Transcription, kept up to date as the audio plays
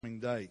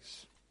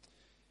Days.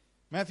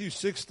 Matthew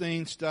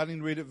 16, starting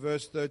to read at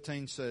verse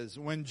 13, says,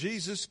 When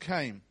Jesus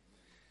came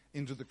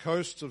into the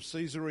coasts of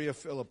Caesarea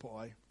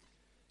Philippi,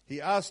 he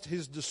asked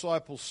his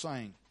disciples,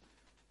 saying,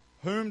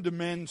 Whom do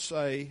men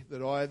say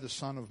that I, the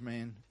Son of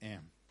Man,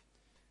 am?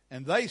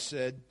 And they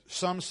said,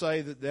 Some say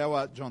that thou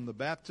art John the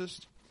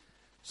Baptist,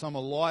 some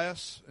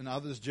Elias, and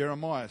others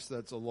Jeremiah. So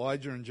that's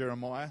Elijah and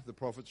Jeremiah, the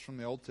prophets from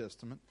the Old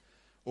Testament,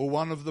 or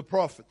one of the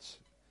prophets.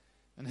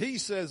 And he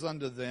says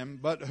unto them,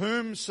 But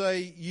whom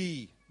say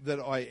ye that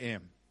I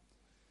am?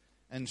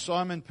 And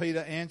Simon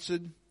Peter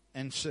answered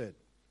and said,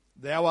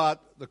 Thou art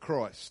the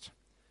Christ,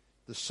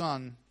 the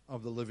Son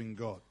of the living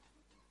God.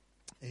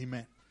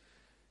 Amen.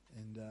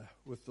 And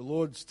with the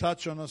Lord's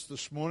touch on us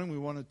this morning, we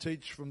want to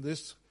teach from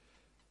this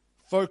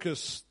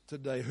focus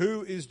today.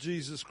 Who is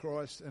Jesus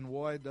Christ and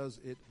why does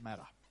it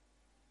matter?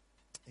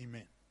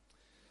 Amen.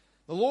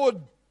 The Lord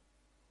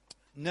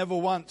never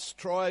once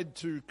tried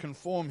to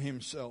conform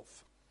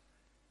himself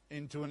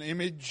into an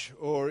image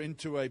or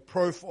into a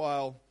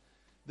profile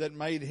that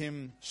made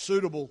him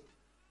suitable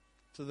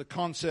to the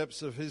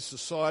concepts of his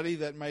society,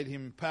 that made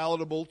him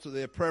palatable to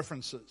their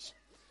preferences.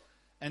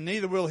 And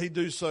neither will he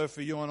do so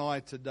for you and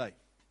I today.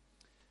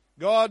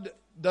 God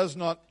does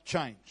not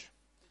change.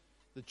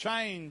 The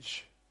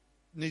change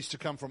needs to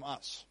come from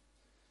us.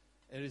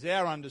 It is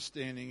our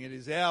understanding, it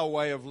is our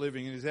way of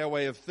living, it is our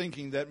way of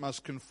thinking that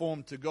must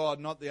conform to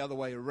God, not the other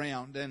way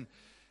around.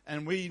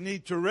 And we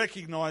need to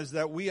recognize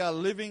that we are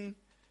living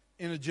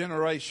in a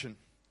generation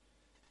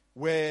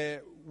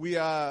where we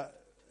are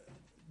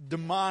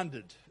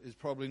demanded, is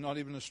probably not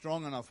even a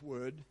strong enough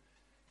word,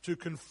 to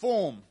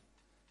conform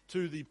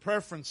to the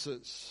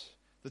preferences,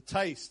 the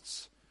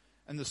tastes,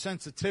 and the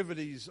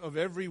sensitivities of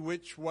every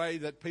which way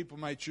that people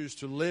may choose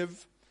to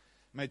live,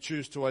 may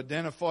choose to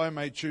identify,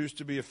 may choose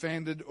to be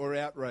offended or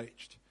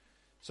outraged.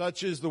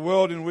 Such is the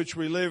world in which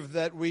we live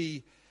that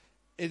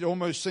it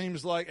almost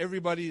seems like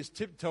everybody is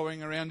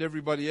tiptoeing around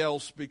everybody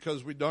else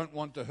because we don't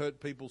want to hurt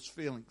people's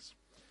feelings.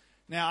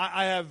 Now,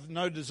 I have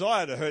no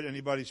desire to hurt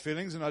anybody's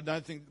feelings, and I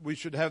don't think we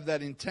should have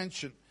that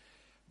intention.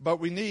 But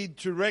we need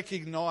to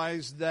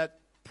recognize that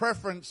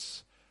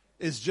preference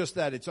is just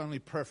that. It's only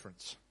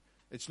preference.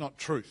 It's not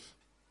truth.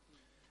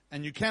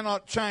 And you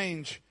cannot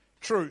change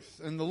truth.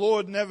 And the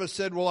Lord never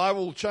said, well, I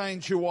will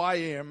change who I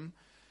am,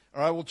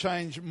 or I will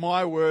change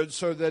my words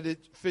so that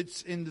it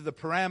fits into the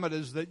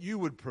parameters that you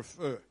would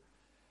prefer.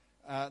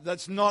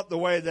 That's not the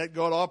way that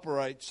God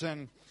operates.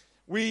 And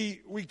we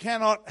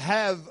cannot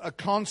have a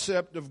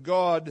concept of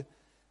God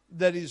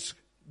that is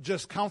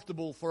just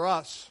comfortable for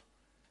us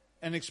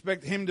and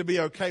expect Him to be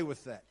okay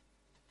with that.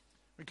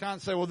 We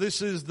can't say, well,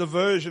 this is the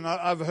version.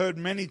 I've heard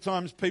many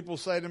times people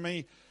say to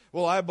me,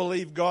 well, I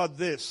believe God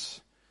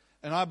this,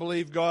 and I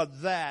believe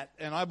God that,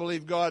 and I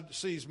believe God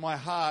sees my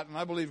heart, and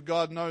I believe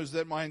God knows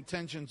that my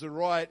intentions are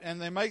right.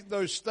 And they make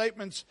those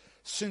statements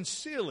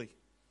sincerely.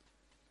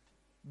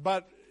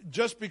 But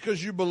just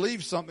because you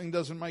believe something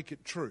doesn't make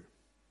it true.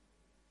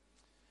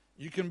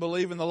 You can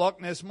believe in the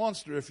Loch Ness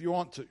Monster if you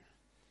want to.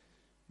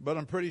 But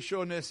I'm pretty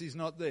sure Nessie's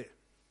not there.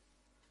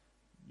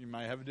 You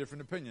may have a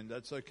different opinion.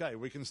 That's okay.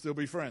 We can still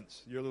be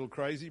friends. You're a little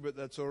crazy, but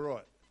that's all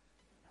right.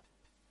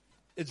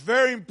 It's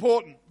very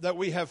important that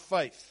we have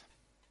faith.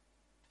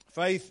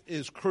 Faith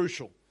is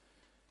crucial.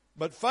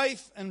 But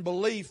faith and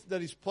belief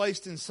that is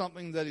placed in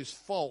something that is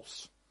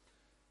false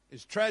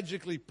is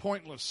tragically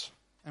pointless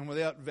and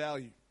without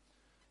value.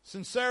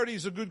 Sincerity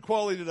is a good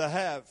quality to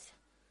have.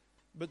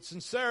 But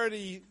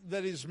sincerity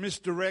that is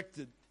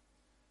misdirected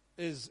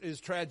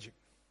is tragic.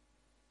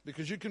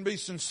 Because you can be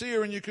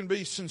sincere and you can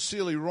be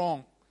sincerely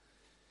wrong.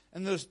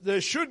 And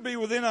there should be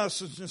within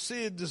us a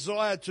sincere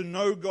desire to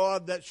know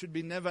God that should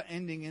be never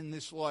ending in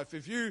this life.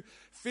 If you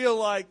feel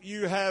like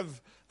you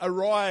have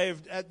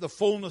arrived at the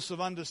fullness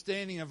of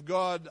understanding of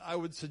God, I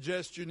would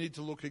suggest you need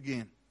to look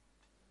again.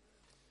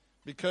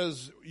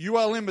 Because you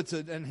are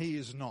limited and He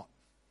is not.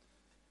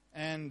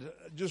 And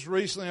just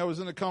recently I was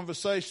in a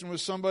conversation with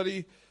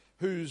somebody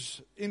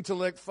whose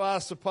intellect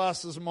far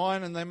surpasses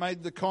mine, and they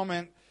made the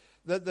comment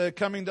that they're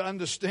coming to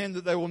understand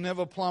that they will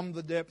never plumb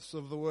the depths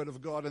of the Word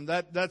of God. And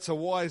that's a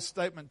wise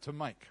statement to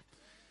make.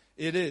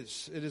 It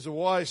is. It is a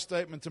wise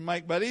statement to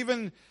make. But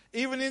even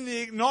in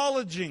the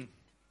acknowledging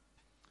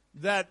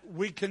that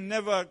we can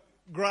never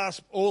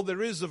grasp all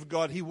there is of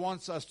God, He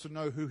wants us to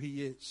know who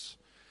He is.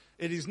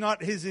 It is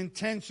not His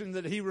intention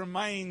that He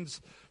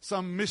remains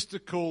some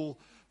mystical,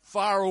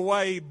 far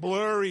away,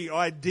 blurry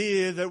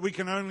idea that we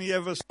can only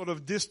ever sort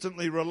of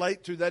distantly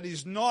relate to. That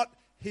is not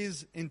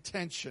His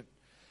intention.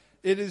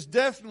 It is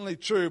definitely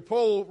true.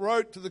 Paul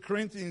wrote to the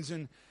Corinthians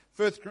in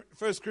 1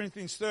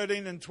 Corinthians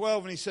 13 and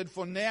 12, and he said,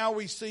 For now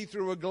we see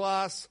through a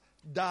glass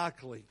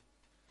darkly,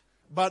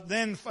 but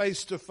then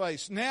face to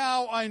face.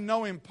 Now I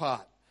know in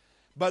part,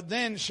 but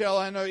then shall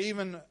I know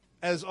even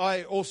as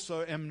I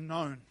also am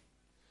known.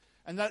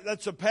 And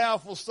that's a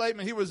powerful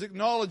statement. He was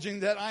acknowledging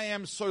that I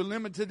am so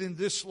limited in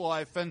this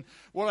life, and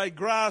what I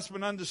grasp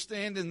and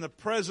understand in the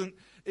present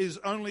is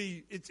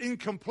it's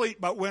incomplete.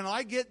 But when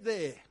I get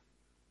there,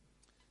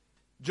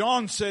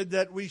 John said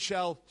that we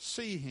shall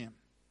see Him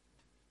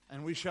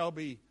and we shall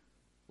be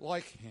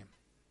like him.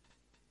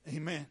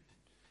 Amen.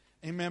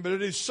 Amen. But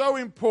it is so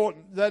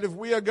important that if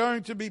we are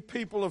going to be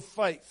people of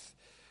faith,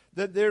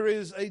 that there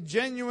is a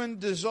genuine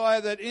desire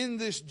that in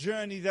this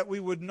journey that we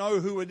would know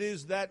who it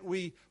is that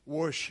we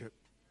worship.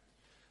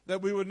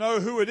 That we would know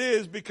who it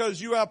is, because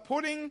you are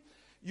putting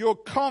your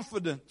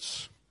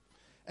confidence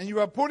and you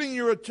are putting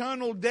your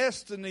eternal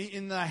destiny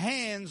in the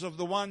hands of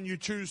the one you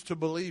choose to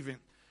believe in.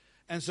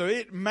 And so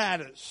it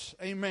matters.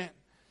 Amen.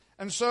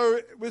 And so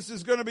this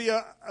is going to be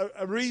a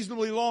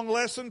reasonably long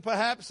lesson,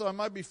 perhaps. I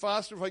might be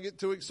faster if I get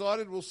too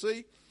excited. We'll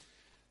see.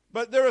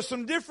 But there are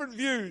some different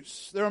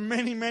views. There are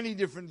many, many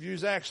different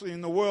views actually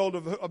in the world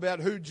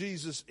about who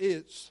Jesus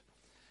is.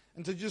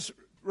 And to just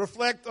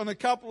reflect on a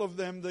couple of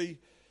them, the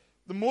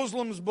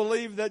Muslims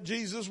believe that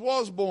Jesus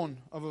was born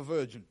of a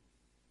virgin.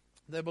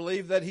 They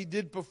believe that he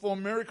did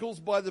perform miracles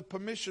by the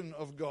permission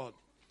of God.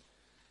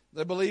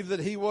 They believe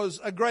that he was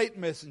a great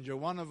messenger,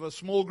 one of a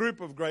small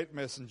group of great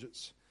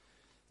messengers.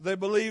 They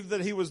believe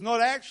that he was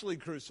not actually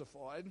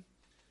crucified,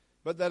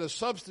 but that a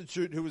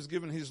substitute who was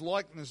given his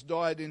likeness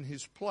died in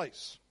his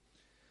place.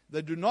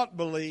 They do not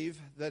believe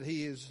that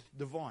he is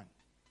divine.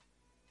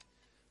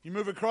 You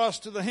move across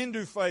to the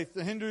Hindu faith.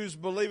 The Hindus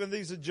believe, and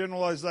these are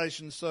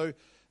generalizations, so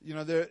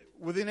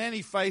within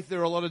any faith there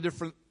are a lot of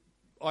different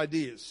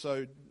ideas.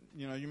 So,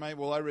 you may,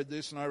 well, I read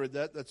this and I read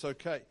that. That's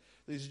okay.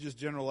 These are just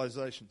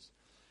generalizations.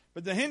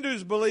 But the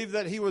Hindus believe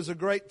that he was a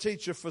great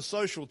teacher for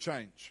social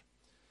change,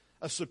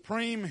 a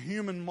supreme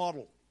human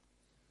model.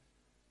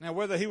 Now,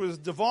 whether he was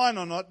divine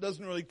or not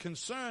doesn't really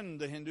concern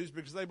the Hindus,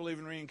 because they believe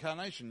in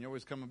reincarnation. You're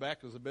always coming back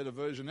as a better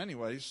version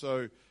anyway,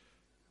 so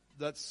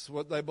that's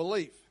what they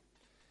believe.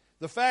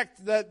 The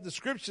fact that the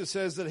Scripture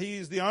says that he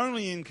is the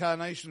only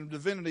incarnation of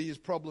divinity is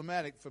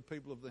problematic for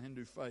people of the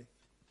Hindu faith.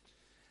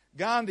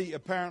 Gandhi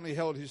apparently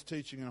held his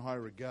teaching in high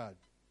regard.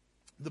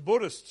 The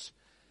Buddhists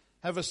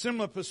have a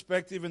similar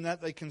perspective in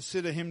that they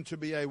consider him to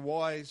be a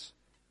wise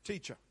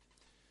teacher.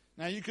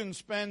 Now, you can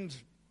spend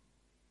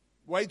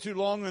way too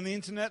long on the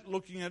internet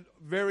looking at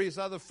various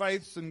other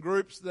faiths and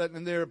groups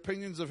and their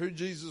opinions of who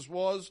Jesus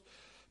was,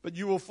 but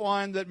you will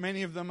find that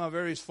many of them are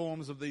various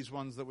forms of these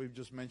ones that we've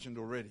just mentioned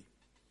already.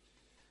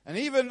 And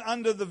even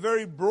under the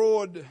very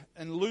broad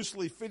and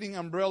loosely fitting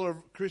umbrella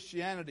of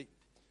Christianity,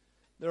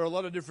 there are a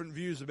lot of different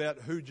views about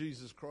who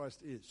Jesus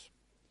Christ is.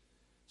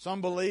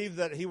 Some believe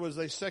that he was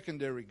a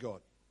secondary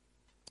God,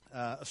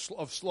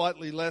 of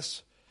slightly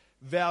less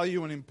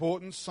value and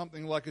importance,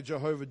 something like a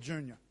Jehovah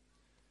Jr.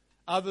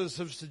 Others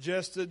have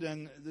suggested,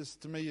 and this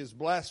to me is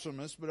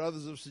blasphemous, but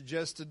others have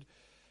suggested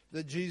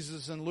that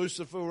Jesus and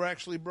Lucifer were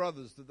actually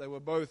brothers, that they were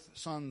both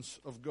sons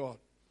of God.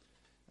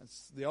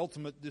 That's the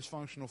ultimate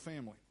dysfunctional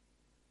family.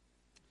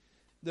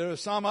 There are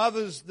some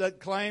others that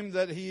claim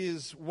that he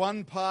is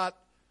one part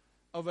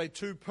of a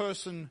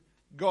two-person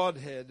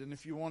Godhead, and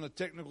if you want a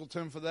technical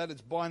term for that,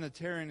 it's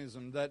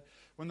binitarianism. That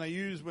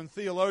when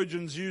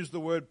theologians use the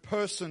word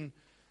person,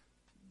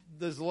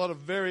 there's a lot of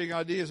varying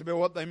ideas about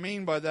what they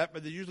mean by that,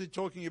 but they're usually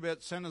talking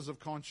about centers of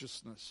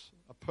consciousness,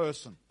 a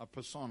person, a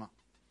persona.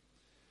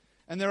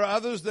 And there are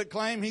others that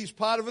claim he's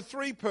part of a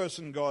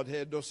three-person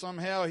Godhead, or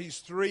somehow he's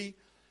three,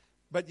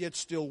 but yet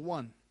still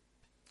one.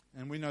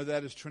 And we know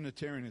that as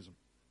Trinitarianism.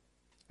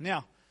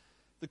 Now,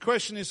 the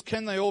question is,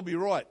 can they all be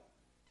right?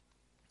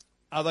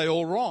 Are they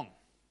all wrong?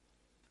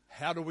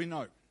 How do we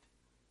know?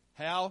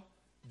 How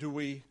do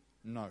we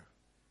know?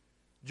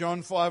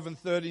 John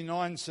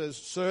 5:39 says,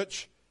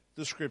 "Search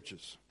the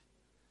Scriptures,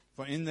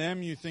 for in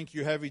them you think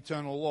you have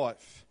eternal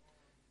life,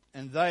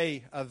 and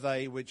they are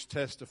they which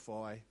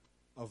testify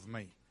of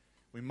me."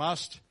 We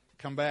must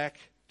come back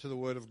to the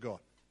Word of God.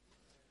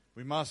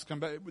 We must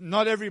come back.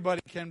 Not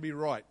everybody can be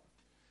right.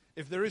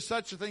 If there is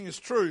such a thing as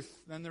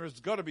truth, then there has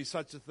got to be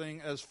such a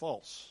thing as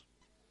false.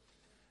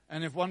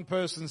 And if one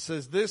person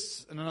says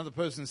this and another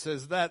person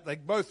says that,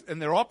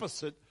 and they're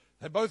opposite,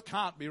 they both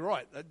can't be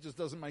right. That just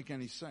doesn't make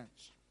any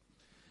sense.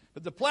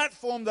 But the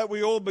platform that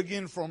we all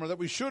begin from, or that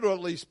we should at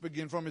least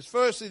begin from, is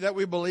firstly that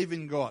we believe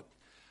in God.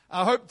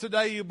 I hope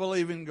today you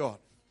believe in God.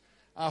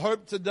 I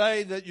hope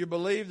today that you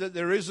believe that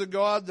there is a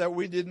God, that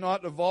we did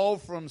not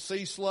evolve from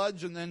sea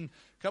sludge and then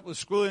a couple of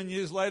squillion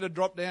years later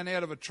drop down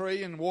out of a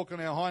tree and walk on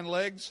our hind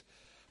legs,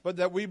 but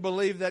that we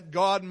believe that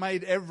God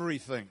made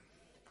everything.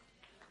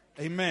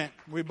 Amen.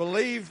 We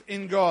believe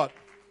in God.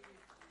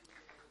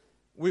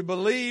 We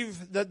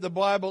believe that the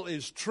Bible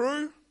is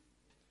true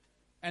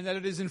and that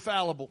it is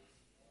infallible.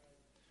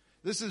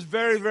 This is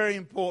very, very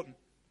important.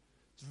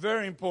 It's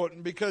very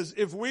important, because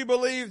if we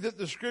believe that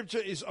the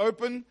Scripture is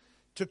open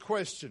to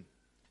question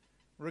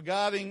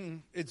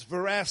regarding its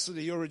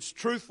veracity or its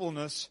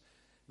truthfulness,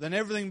 then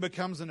everything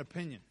becomes an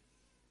opinion.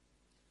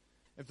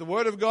 If the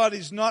Word of God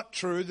is not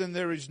true, then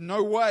there is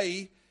no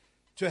way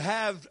to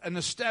have an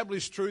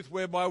established truth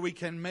whereby we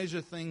can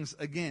measure things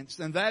against.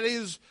 And that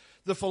is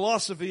the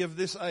philosophy of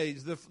this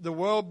age. The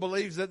world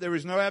believes that there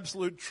is no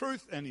absolute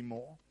truth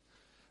anymore,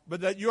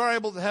 but that you are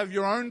able to have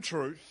your own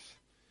truth,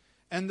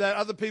 and that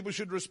other people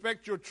should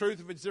respect your truth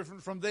if it's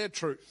different from their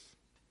truth.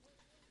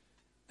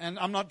 And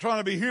I'm not trying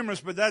to be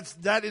humorous, but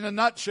that in a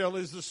nutshell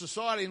is the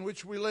society in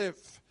which we live.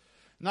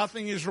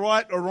 Nothing is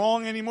right or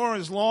wrong anymore.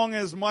 As long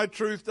as my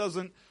truth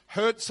doesn't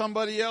hurt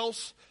somebody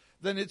else,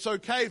 then it's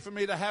okay for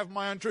me to have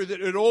my own truth.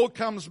 It all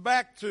comes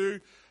back to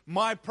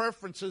my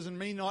preferences and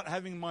me not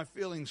having my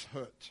feelings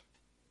hurt.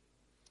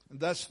 And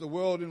that's the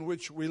world in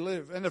which we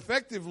live. And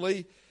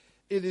effectively,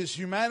 it is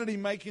humanity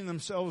making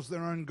themselves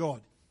their own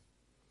God.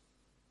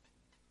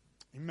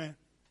 Amen.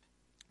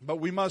 But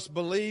we must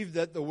believe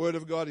that the Word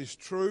of God is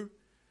true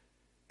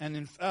and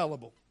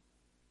infallible.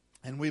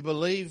 And we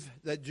believe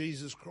that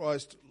Jesus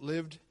Christ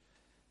lived,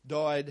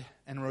 died,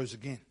 and rose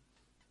again.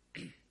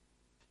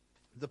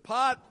 The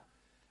part,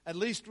 at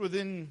least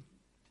within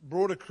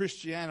broader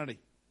Christianity,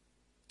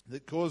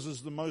 that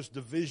causes the most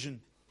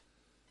division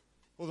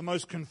or the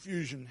most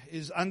confusion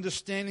is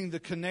understanding the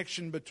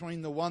connection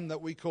between the one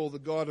that we call the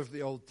God of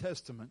the Old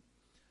Testament,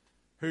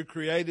 who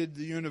created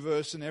the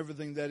universe and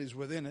everything that is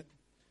within it,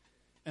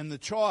 and the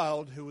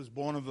child who was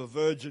born of a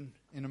virgin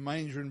in a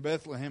manger in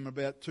Bethlehem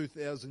about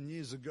 2,000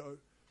 years ago,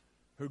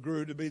 who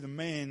grew to be the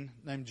man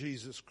named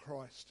Jesus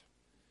Christ.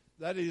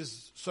 That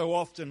is so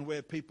often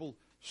where people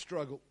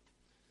struggle.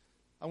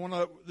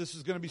 This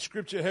is going to be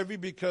scripture heavy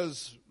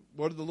because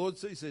what did the Lord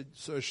say? He said,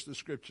 search the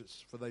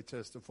scriptures, for they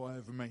testify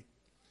over me.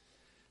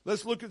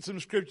 Let's look at some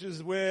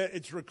scriptures where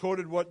it's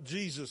recorded what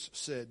Jesus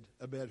said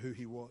about who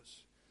he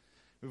was.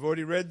 We've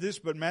already read this,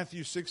 but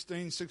Matthew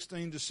 16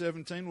 to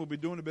 17, we'll be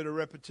doing a bit of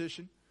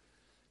repetition.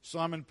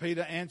 Simon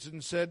Peter answered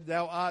and said,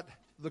 Thou art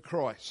the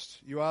Christ.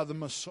 You are the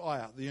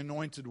Messiah, the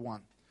anointed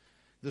one,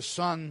 the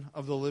Son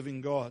of the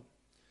living God.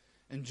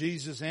 And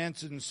Jesus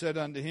answered and said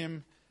unto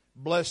him,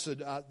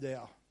 Blessed art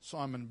thou,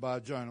 Simon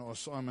Bar-Jonah, or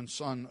Simon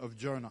son of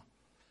Jonah.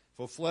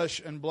 For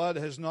flesh and blood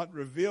has not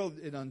revealed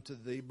it unto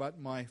thee, but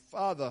my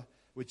Father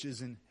which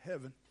is in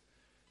heaven.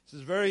 This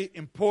is very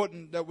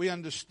important that we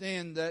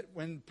understand that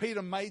when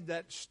Peter made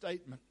that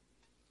statement,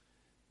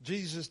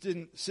 Jesus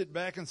didn't sit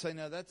back and say,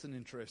 now that's an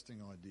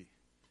interesting idea.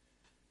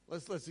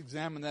 Let's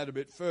examine that a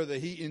bit further.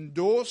 He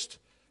endorsed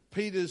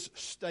Peter's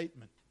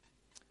statement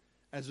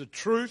as a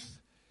truth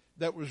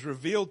that was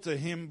revealed to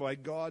him by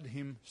God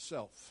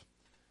himself.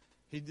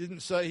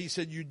 He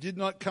said, you did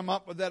not come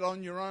up with that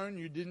on your own.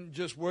 You didn't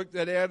just work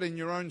that out in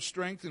your own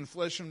strength in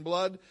flesh and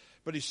blood.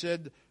 But he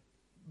said,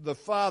 the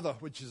Father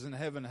which is in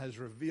heaven has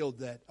revealed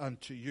that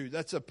unto you.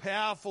 That's a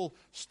powerful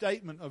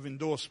statement of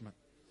endorsement.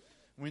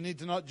 We need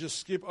to not just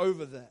skip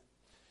over that.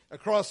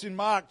 Across in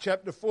Mark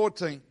chapter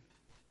 14,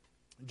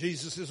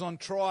 Jesus is on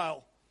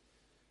trial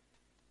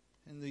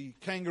in the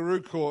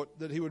kangaroo court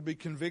that he would be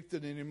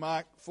convicted in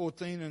Mark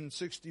 14 and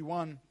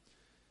 61.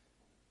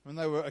 When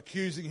they were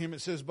accusing him,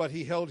 it says, but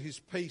he held his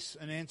peace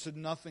and answered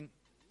nothing.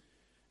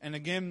 And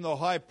again, the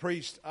high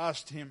priest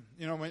asked him,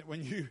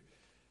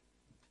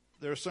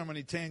 there are so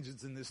many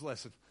tangents in this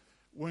lesson.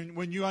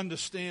 When you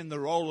understand the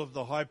role of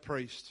the high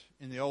priest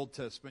in the Old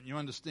Testament, you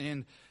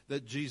understand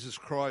that Jesus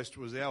Christ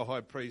was our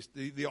high priest.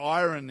 The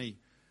irony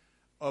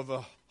of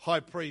a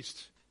high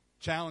priest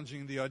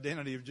challenging the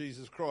identity of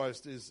Jesus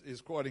Christ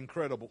is quite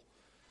incredible.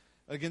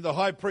 Again, the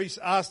high priest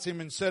asked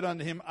him and said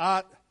unto him,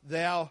 Art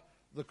thou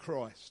the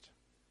Christ?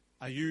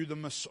 Are you the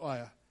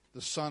Messiah,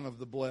 the Son of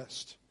the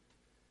Blessed?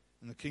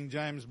 And the King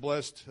James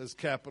blessed has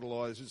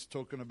capitalized. It's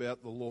talking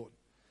about the Lord.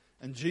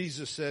 And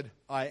Jesus said,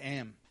 I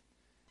am.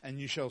 And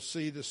you shall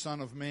see the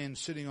Son of Man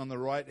sitting on the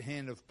right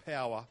hand of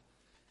power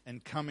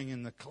and coming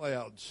in the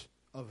clouds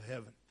of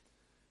heaven.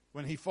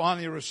 When he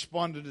finally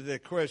responded to their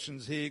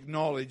questions, he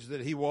acknowledged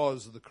that he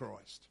was the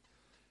Christ.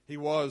 He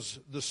was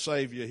the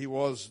Savior. He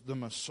was the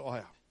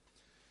Messiah.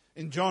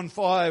 In John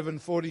 5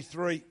 and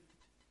 43,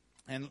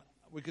 and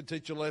we could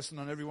teach a lesson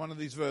on every one of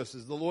these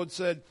verses, the Lord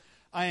said,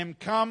 I am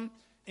come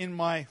in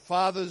my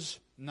Father's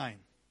name,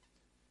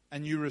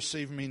 and you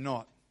receive me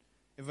not.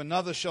 If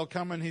another shall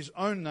come in his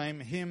own name,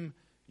 him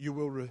you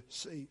will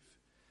receive.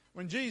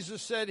 When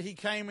Jesus said he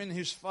came in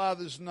his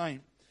Father's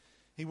name,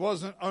 he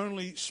wasn't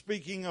only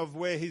speaking of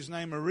where his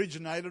name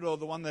originated or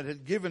the one that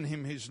had given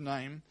him his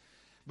name,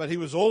 but he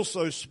was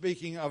also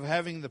speaking of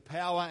having the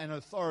power and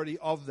authority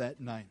of that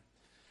name.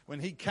 When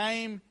he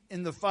came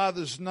in the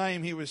Father's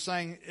name, he was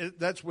saying,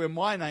 that's where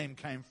my name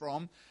came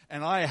from,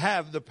 and I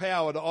have the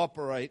power to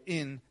operate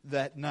in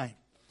that name.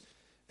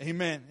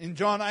 Amen. In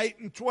John 8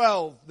 and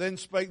 12, then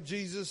spake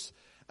Jesus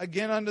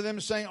again unto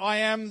them, saying, I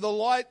am the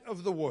light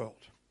of the world.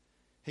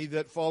 He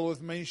that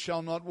followeth me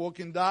shall not walk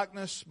in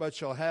darkness, but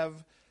shall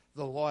have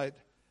the light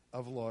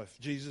of life.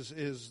 Jesus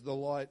is the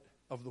light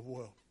of the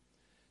world.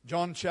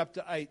 John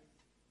chapter 8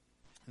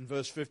 and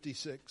verse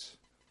 56.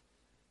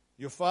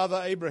 Your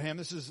father Abraham,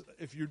 this is,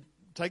 if you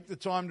take the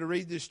time to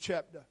read this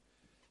chapter,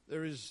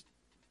 there is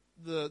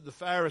the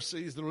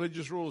Pharisees, the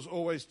religious rulers,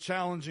 always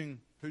challenging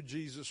who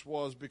Jesus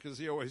was because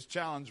he always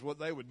challenged what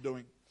they were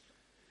doing.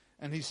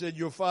 And he said,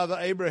 your father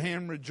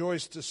Abraham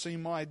rejoiced to see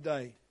my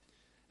day,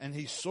 and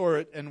he saw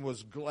it and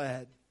was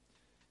glad.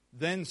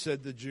 Then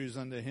said the Jews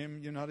unto him,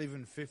 you're not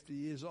even 50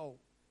 years old.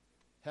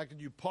 How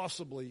could you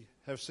possibly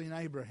have seen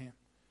Abraham?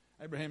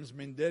 Abraham's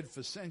been dead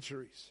for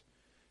centuries.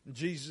 And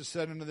Jesus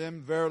said unto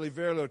them, verily,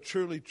 verily, or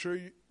truly,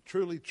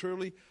 Truly,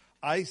 truly,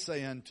 I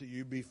say unto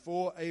you,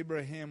 before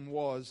Abraham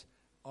was,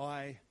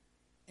 I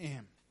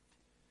am.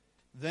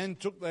 Then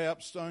took they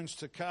up stones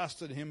to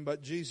cast at him,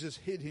 but Jesus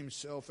hid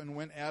himself and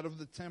went out of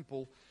the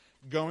temple,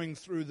 going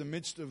through the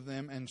midst of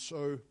them, and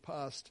so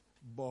passed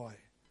by.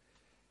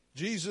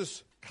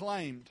 Jesus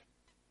claimed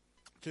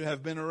to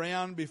have been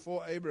around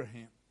before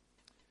Abraham.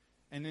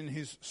 And in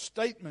his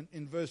statement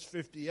in verse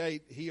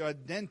 58, he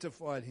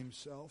identified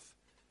himself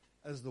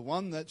as the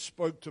one that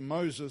spoke to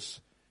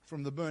Moses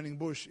from the burning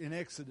bush in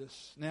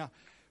Exodus. Now,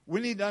 we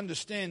need to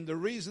understand the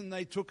reason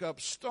they took up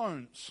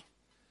stones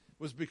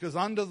was because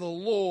under the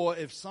law,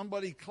 if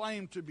somebody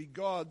claimed to be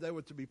God, they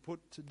were to be put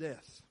to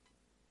death.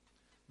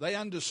 They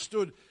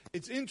understood.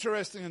 It's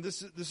interesting, and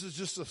this is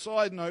just a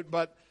side note,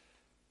 but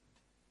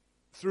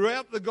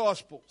throughout the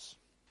Gospels,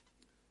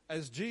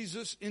 as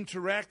Jesus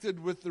interacted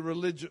with the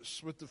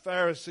religious, with the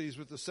Pharisees,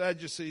 with the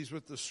Sadducees,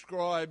 with the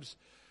scribes,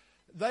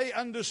 they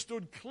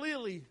understood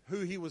clearly who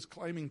he was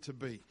claiming to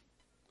be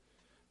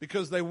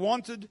because they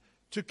wanted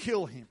to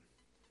kill him.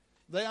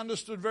 They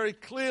understood very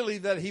clearly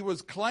that he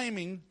was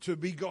claiming to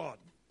be God.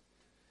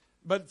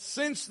 But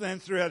since then,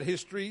 throughout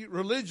history,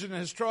 religion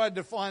has tried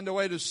to find a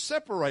way to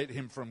separate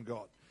him from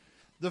God.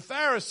 The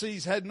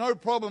Pharisees had no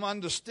problem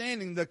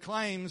understanding the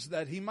claims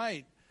that he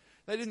made.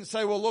 They didn't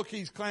say, well, look,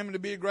 he's claiming to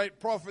be a great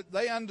prophet.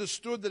 They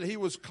understood that he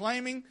was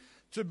claiming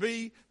to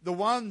be the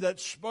one that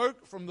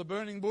spoke from the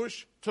burning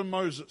bush to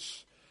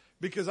Moses.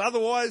 Because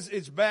otherwise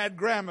it's bad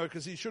grammar,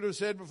 because he should have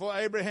said before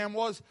Abraham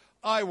was,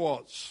 I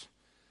was.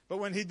 But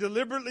when he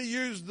deliberately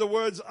used the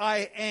words,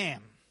 I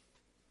am,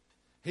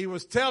 he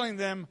was telling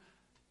them,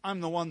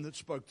 I'm the one that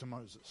spoke to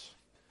Moses.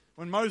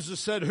 When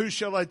Moses said, who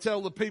shall I tell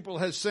the people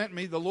has sent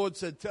me? The Lord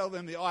said, tell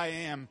them the I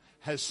am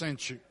has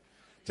sent you.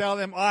 Tell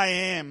them I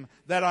am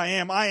that I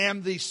am. I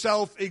am the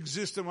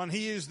self-existent one.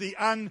 He is the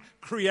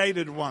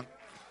uncreated one.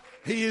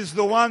 He is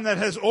the one that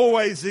has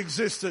always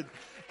existed.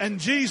 And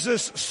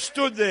Jesus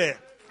stood there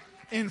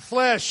in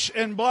flesh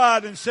and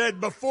blood and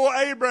said, before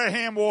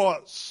Abraham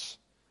was.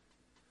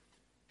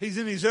 He's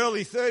in his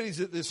early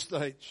 30s at this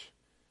stage.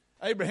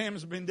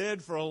 Abraham's been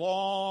dead for a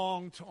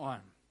long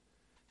time.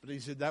 But he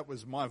said, that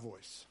was my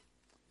voice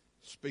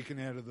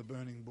speaking out of the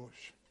burning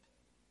bush.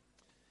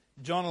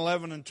 John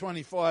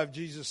 11:25,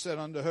 Jesus said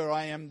unto her,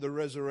 I am the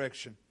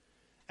resurrection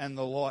and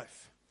the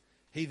life.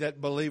 He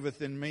that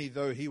believeth in me,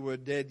 though he were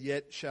dead,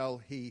 yet shall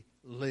he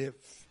live.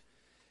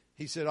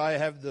 He said, I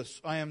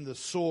am the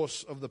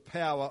source of the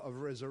power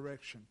of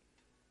resurrection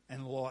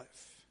and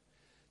life.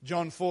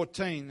 John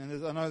 14,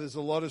 and I know there's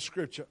a lot of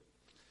scripture.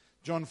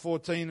 John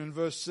 14 and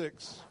verse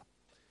 6.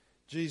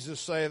 Jesus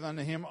saith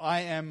unto him,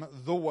 I am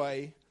the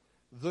way,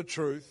 the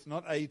truth,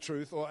 not a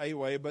truth or a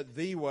way, but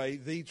the way,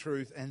 the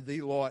truth, and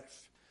the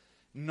life.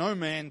 No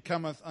man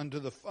cometh unto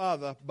the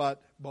Father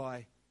but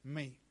by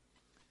me.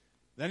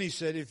 Then he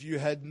said, if you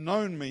had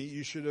known me,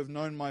 you should have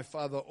known my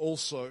Father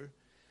also.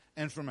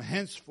 And from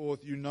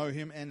henceforth you know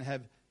him and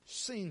have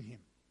seen him.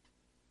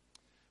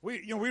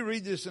 We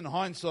read this in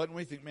hindsight and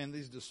we think, man,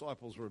 these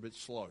disciples were a bit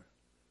slow.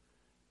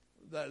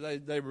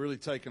 They've really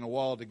taken a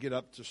while to get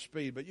up to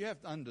speed. But you have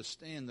to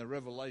understand the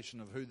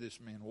revelation of who this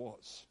man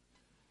was.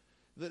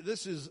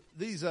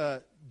 These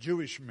are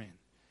Jewish men.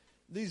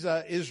 These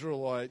are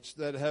Israelites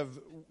that have,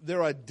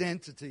 their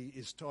identity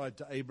is tied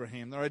to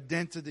Abraham. Their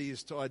identity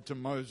is tied to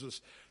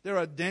Moses. Their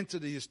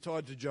identity is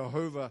tied to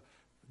Jehovah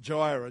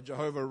Jireh,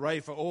 Jehovah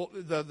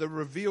Rapha, the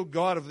revealed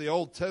God of the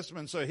Old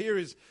Testament. So here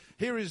is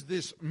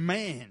this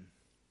man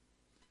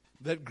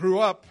that grew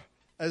up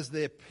as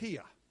their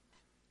peer,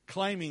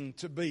 claiming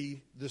to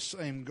be the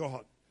same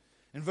God.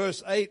 In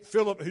verse 8,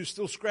 Philip, who's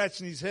still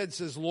scratching his head,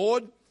 says,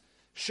 Lord,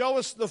 show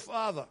us the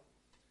Father,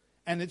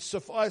 and it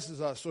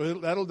suffices us. So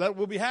that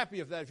we'll be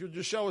happy if you'll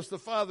just show us the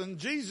Father. And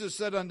Jesus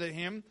said unto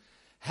him,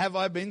 have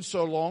I been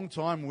so long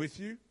time with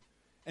you,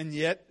 and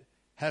yet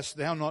hast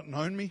thou not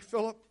known me,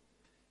 Philip?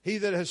 He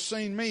that has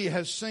seen me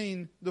has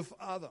seen the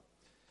Father.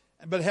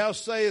 But how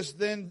sayest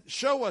then,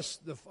 show us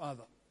the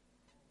Father?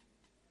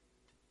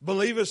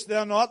 Believest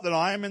thou not that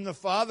I am in the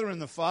Father,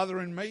 and the Father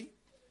in me?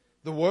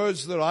 The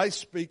words that I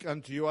speak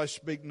unto you, I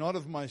speak not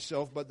of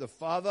myself, but the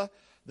Father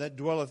that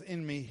dwelleth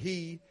in me,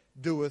 he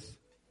doeth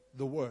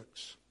the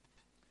works.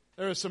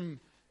 There are some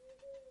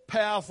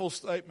powerful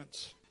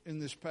statements in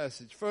this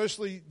passage.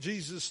 Firstly,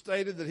 Jesus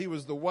stated that he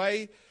was the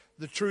way,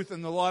 the truth,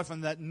 and the life,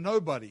 and that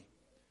nobody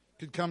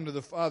could come to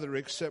the Father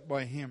except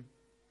by him.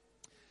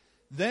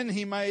 Then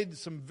he made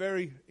some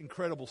very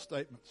incredible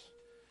statements.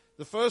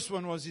 The first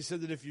one was, he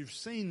said that if you've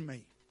seen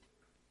me,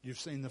 you've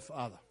seen the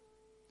Father.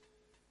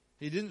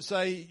 He didn't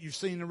say you've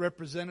seen a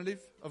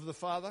representative of the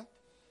Father.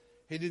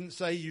 He didn't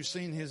say you've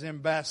seen his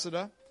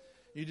ambassador.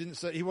 He didn't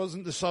say, he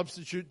wasn't the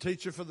substitute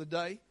teacher for the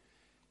day.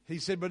 He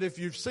said, but if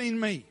you've seen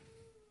me,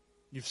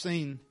 you've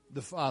seen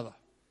the Father.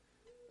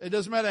 It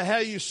doesn't matter how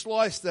you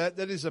slice that.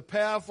 That is a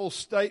powerful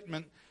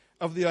statement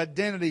of the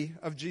identity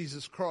of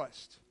Jesus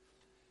Christ.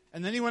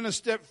 And then he went a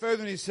step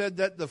further and he said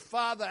that the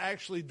Father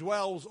actually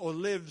dwells or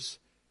lives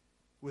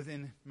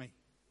within me.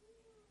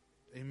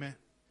 Amen.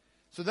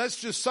 So that's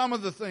just some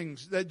of the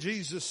things that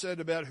Jesus said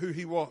about who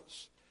he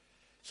was.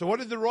 So what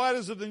did the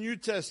writers of the New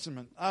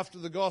Testament after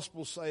the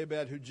Gospel say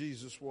about who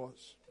Jesus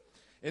was?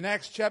 In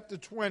Acts chapter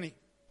 20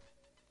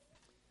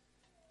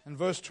 and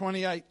verse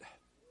 28,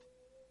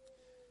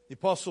 the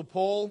Apostle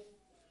Paul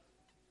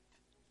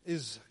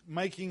is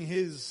making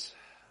his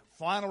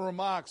final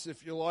remarks,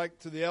 if you like,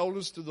 to the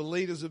elders, to the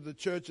leaders of the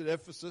church at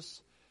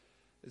Ephesus.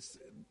 It's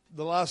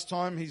the last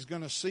time he's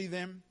going to see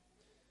them.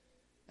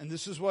 And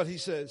this is what he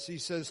says. He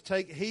says,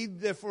 "Take heed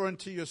therefore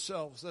unto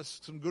yourselves." That's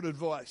some good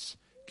advice.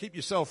 Keep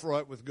yourself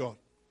right with God.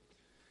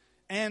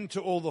 "And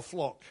to all the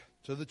flock,"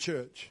 to the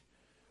church,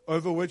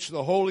 "over which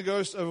the Holy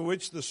Ghost, over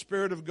which the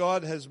Spirit of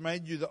God has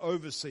made you the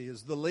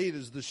overseers," the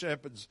leaders, the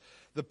shepherds,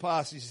 the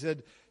pastors. He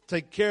said,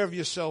 take care of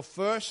yourself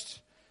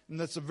first. And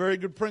that's a very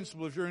good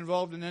principle. If you're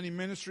involved in any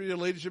ministry or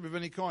leadership of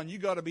any kind, you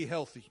got to be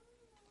healthy.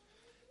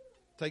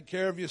 Take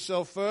care of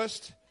yourself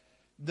first.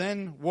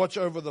 Then watch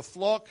over the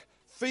flock.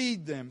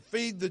 Feed them.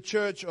 Feed the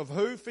church of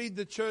who? Feed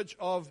the church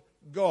of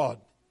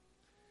God,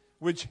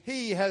 which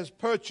he has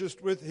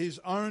purchased with his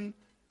own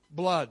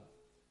blood.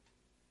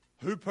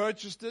 Who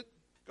purchased it?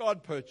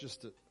 God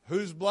purchased it.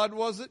 Whose blood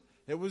was it?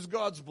 It was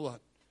God's blood.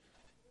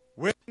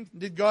 When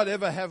did God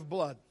ever have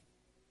blood?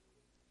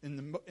 In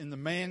the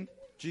man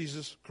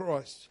Jesus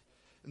Christ.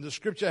 And the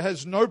Scripture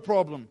has no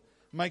problem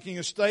making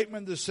a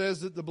statement that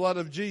says that the blood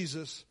of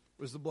Jesus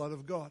was the blood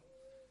of God.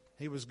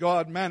 He was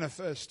God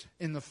manifest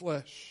in the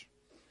flesh.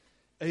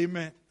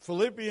 Amen.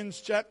 Philippians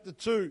chapter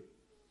 2.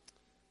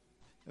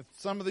 If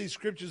some of these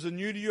scriptures are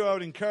new to you, I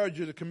would encourage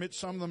you to commit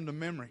some of them to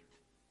memory.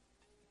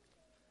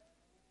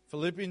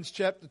 Philippians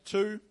chapter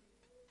 2,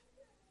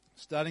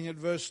 starting at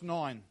verse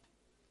 9,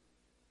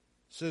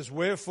 says,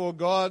 "Wherefore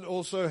God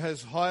also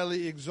has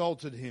highly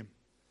exalted him,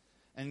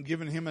 and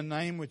given him a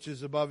name which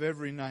is above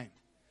every name,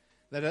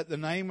 that at the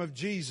name of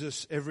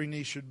Jesus every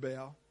knee should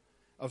bow,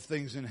 of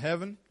things in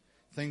heaven,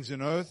 things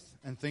in earth,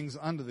 and things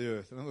under the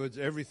earth." In other words,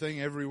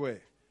 everything,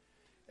 everywhere.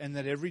 "And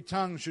that every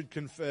tongue should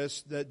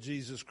confess that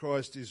Jesus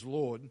Christ is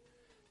Lord,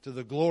 to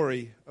the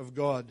glory of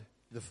God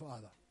the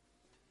Father."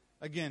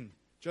 Again,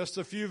 just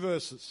a few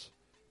verses,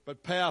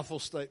 but powerful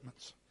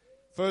statements.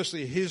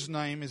 Firstly, his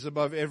name is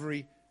above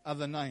every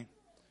other name.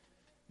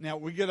 Now,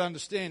 we got to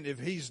understand, if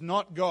he's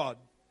not God,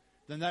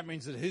 then that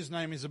means that his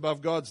name is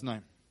above God's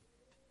name.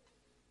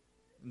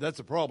 And that's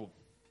a problem.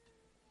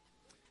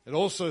 It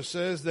also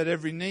says that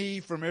every knee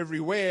from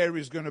everywhere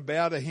is going to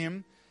bow to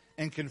him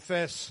and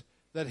confess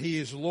that he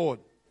is Lord.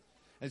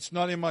 It's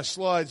not in my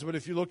slides, but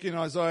if you look in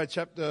Isaiah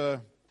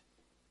chapter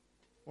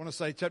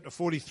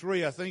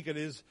 43, I think it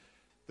is,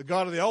 the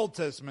God of the Old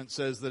Testament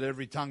says that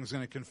every tongue is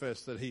going to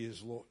confess that he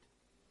is Lord.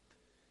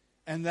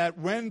 And that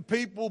when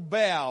people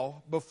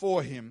bow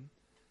before him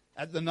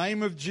at the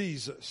name of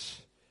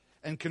Jesus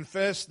and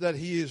confess that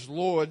he is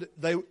Lord,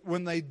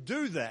 when they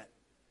do that,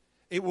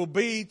 it will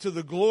be to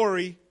the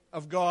glory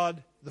of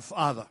God the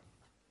Father.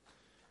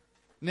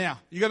 Now,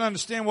 you got to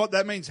understand what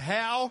that means.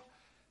 How,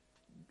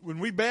 when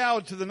we bow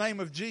to the name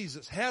of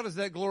Jesus, how does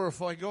that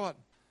glorify God?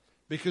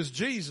 Because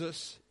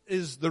Jesus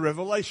is the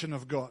revelation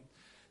of God.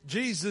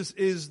 Jesus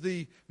is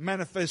the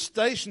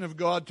manifestation of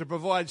God to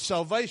provide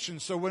salvation.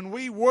 So when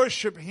we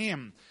worship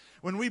him,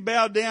 when we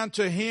bow down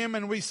to him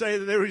and we say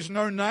that there is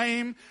no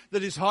name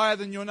that is higher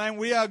than your name,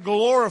 we are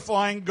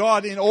glorifying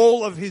God in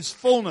all of his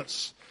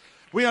fullness.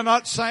 We are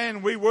not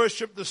saying we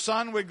worship the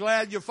Son, we're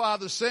glad your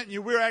Father sent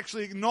you. We're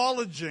actually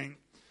acknowledging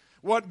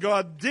what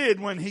God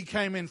did when he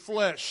came in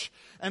flesh.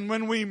 And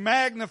when we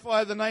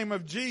magnify the name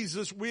of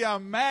Jesus, we are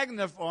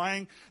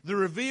magnifying the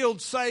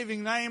revealed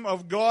saving name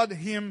of God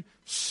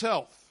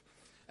himself.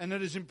 And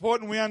it is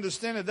important we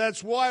understand it.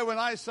 That's why when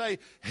I say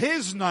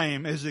his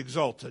name is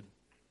exalted,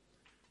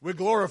 we're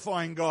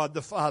glorifying God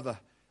the Father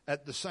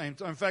at the same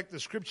time. In fact, the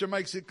Scripture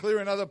makes it clear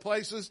in other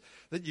places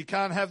that you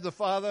can't have the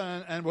Father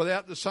and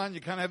without the Son.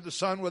 You can't have the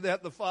Son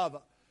without the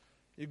Father.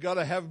 You've got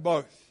to have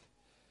both.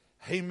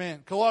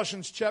 Amen.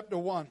 Colossians chapter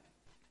 1,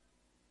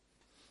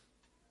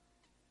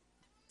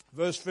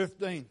 verse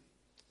 15.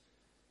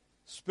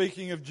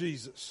 Speaking of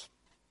Jesus,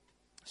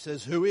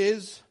 says, "Who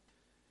is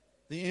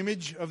the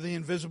image of the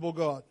invisible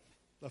God,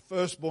 the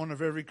firstborn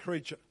of every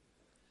creature.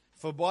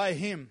 For by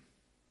him,"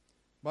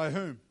 by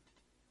whom?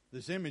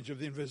 This image of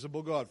the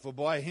invisible God. "For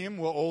by him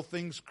were all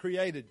things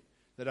created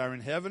that are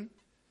in heaven,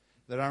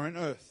 that are in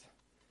earth,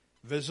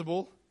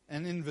 visible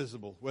and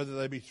invisible, whether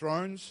they be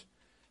thrones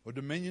or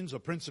dominions or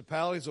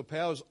principalities or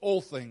powers, all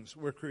things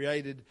were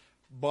created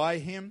by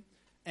him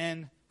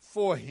and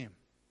for him."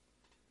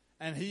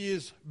 And he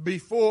is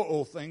before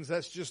all things.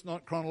 That's just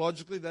not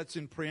chronologically. That's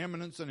in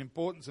preeminence and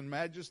importance and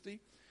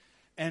majesty.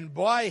 And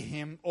by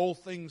him all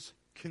things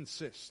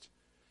consist.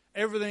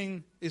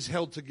 Everything is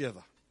held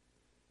together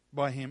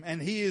by him.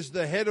 And he is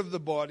the head of the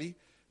body,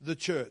 the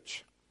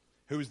church,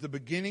 who is the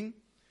beginning,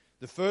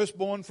 the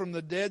firstborn from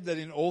the dead, that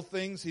in all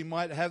things he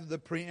might have the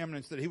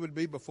preeminence, that he would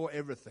be before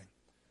everything.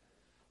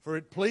 For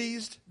it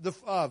pleased the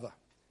Father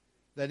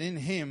that in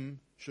him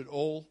should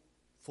all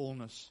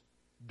fullness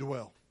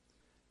dwell.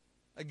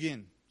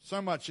 Again,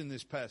 so much in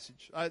this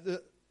passage.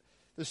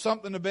 There's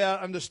something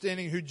about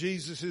understanding who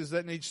Jesus is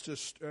that needs to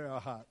stir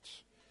our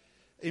hearts.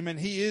 Amen.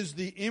 He is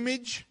the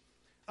image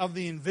of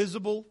the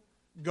invisible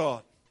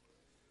God.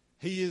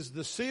 He is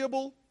the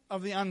seeable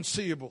of the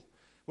unseeable.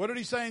 What did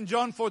he say in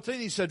John 14?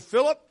 He said,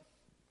 Philip,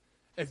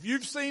 if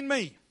you've seen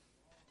me,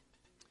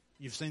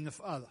 you've seen the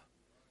Father.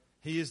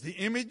 He is the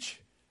image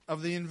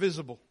of the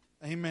invisible.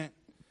 Amen.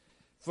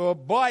 For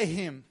by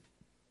him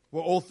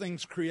were all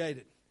things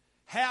created.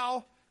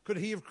 How could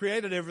he have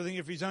created everything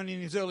if he's only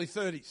in his early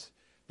 30s?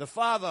 The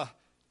Father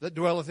that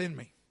dwelleth in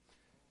me,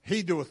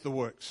 he doeth the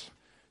works.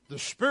 The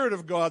Spirit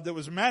of God that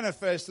was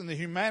manifest in the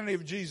humanity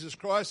of Jesus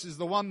Christ is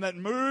the one that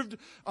moved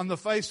on the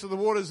face of the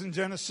waters in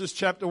Genesis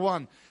chapter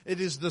 1.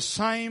 It is the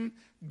same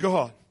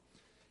God.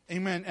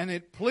 Amen. And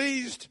it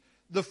pleased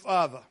the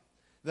Father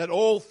that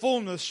all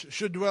fullness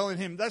should dwell in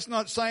him. That's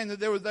not saying that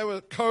they were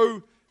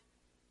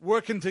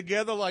co-working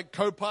together, like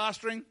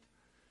co-pastoring,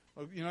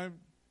 or,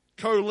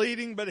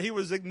 co-leading, but he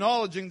was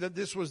acknowledging that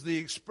this was the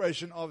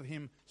expression of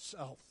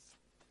himself.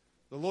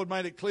 The Lord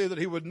made it clear that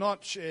he would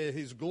not share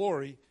his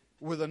glory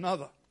with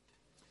another.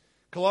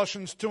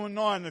 Colossians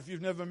 2:9, if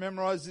you've never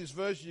memorized this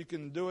verse, you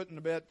can do it in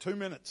about 2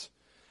 minutes.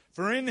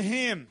 For in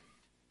him,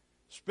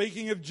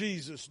 speaking of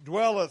Jesus,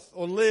 dwelleth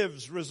or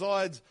lives,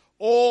 resides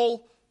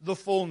all the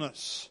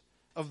fullness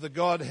of the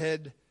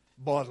Godhead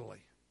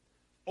bodily.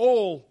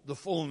 All the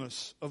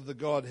fullness of the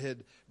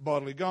Godhead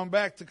bodily. Going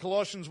back to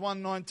Colossians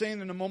 1:19,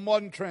 in a more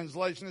modern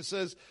translation, it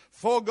says,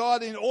 for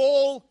God in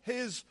all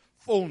his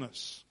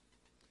fullness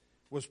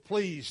was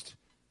pleased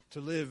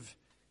to live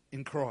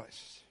in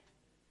Christ.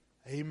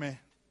 Amen.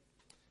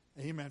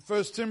 Amen.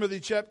 1 Timothy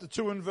chapter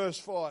 2 and verse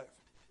 5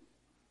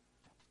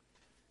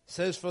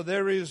 says, for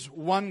there is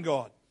one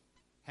God.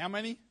 How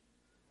many?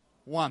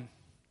 One.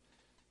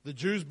 The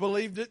Jews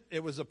believed it.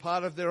 It was a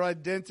part of their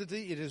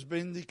identity. It has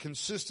been the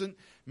consistent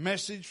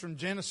message from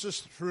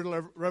Genesis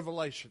through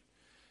Revelation.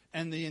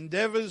 And the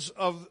endeavors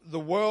of the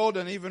world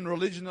and even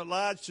religion at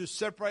large to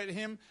separate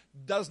him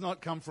does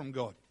not come from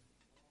God.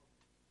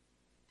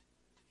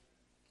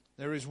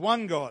 There is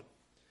one God,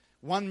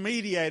 one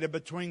mediator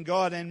between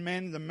God and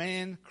men, the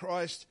man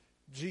Christ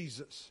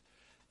Jesus.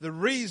 The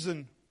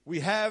reason we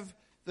have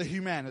the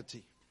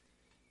humanity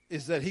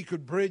is that he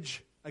could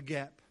bridge a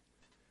gap.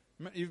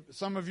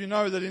 Some of you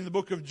know that in the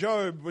book of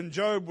Job, when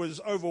Job was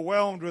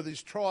overwhelmed with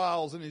his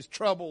trials and his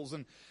troubles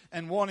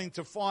and wanting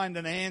to find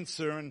an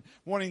answer and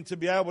wanting to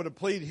be able to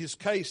plead his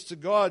case to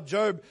God,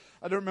 Job,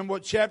 I don't remember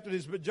what chapter it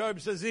is, but Job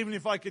says, even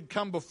if I could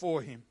come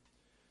before him,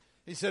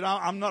 he said,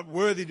 I'm not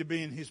worthy to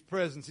be in his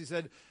presence. He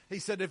said,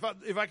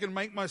 if I can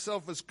make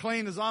myself as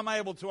clean as I'm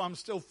able to, I'm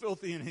still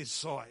filthy in his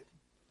sight.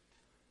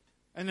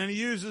 And then he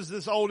uses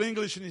this old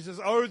English and he says,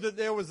 oh, that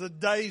there was a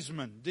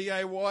daysman,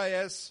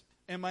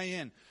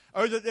 D-A-Y-S-M-A-N.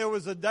 Oh, that there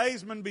was a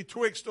daysman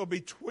betwixt or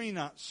between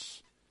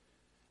us.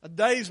 A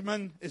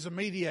daysman is a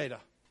mediator.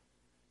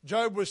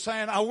 Job was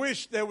saying, I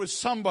wish there was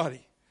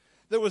somebody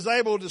that was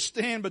able to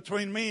stand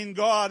between me and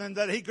God and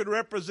that he could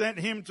represent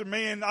him to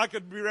me and I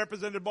could be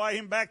represented by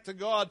him back to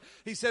God.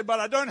 He said, but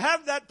I don't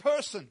have that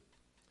person.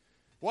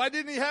 Why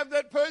didn't he have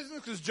that person?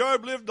 Because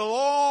Job lived a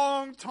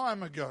long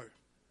time ago.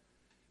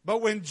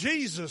 But when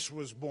Jesus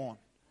was born,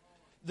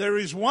 there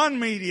is one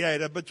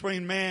mediator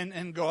between man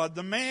and God,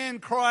 the man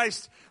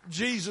Christ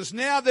Jesus.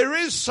 Now there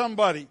is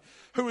somebody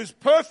who is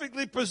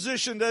perfectly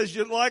positioned, as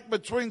you like,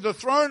 between the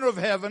throne of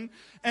heaven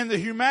and the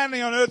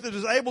humanity on earth that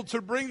is able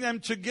to bring them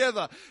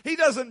together. He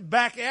doesn't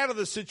back out of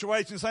the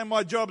situation and say,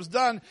 my job's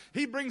done.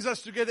 He brings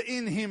us together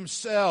in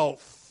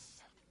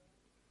himself.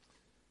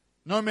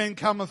 No man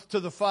cometh to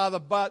the Father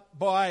but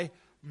by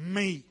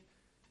me.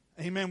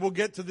 Amen. We'll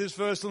get to this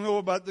verse in a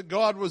little, but that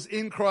God was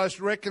in Christ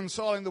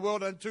reconciling the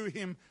world unto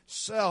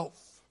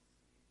himself.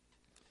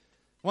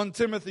 1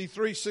 Timothy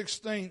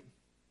 3:16.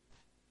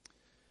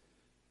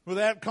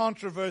 Without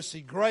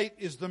controversy, great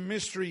is the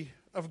mystery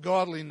of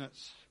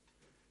godliness.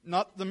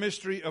 Not the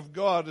mystery of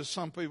God, as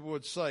some people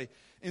would say.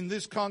 In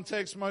this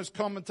context, most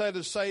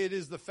commentators say it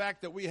is the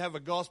fact that we have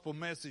a gospel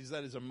message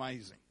that is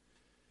amazing.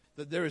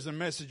 That there is a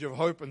message of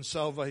hope and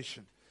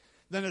salvation.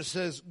 Then it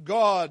says,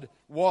 God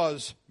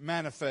was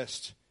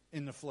manifest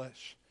in the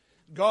flesh.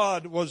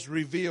 God was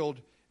revealed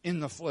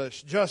in the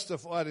flesh,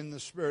 justified in the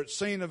Spirit,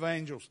 seen of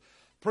angels,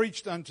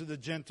 preached unto the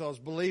Gentiles,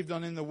 believed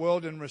on in the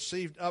world, and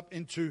received up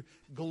into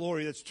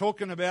glory. It's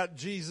talking about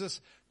Jesus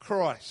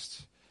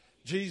Christ.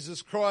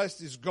 Jesus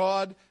Christ is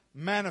God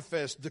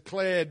manifest,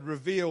 declared,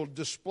 revealed,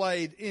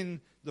 displayed in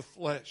the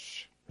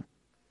flesh.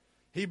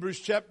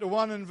 Hebrews chapter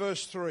 1 and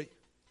verse 3.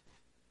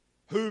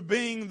 Who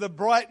being the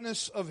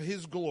brightness of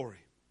his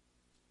glory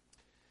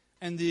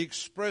and the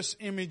express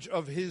image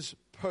of his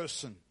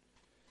person,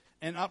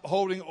 and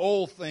upholding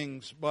all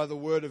things by the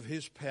word of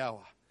his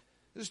power.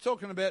 This is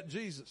talking about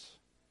Jesus.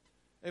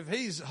 If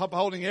he's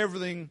upholding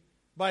everything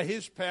by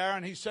his power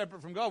and he's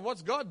separate from God,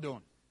 what's God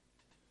doing?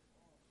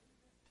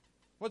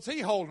 What's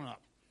he holding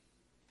up?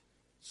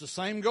 It's the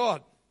same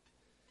God.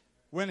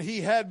 When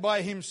he had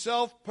by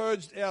himself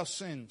purged our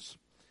sins,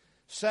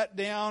 sat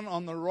down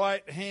on the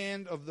right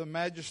hand of the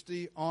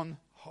majesty on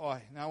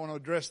high. Now I want to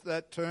address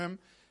that term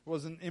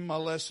wasn't in my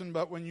lesson,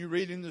 but when you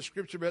read in the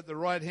scripture about the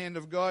right hand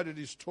of God, it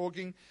is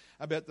talking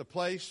about the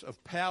place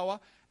of power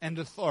and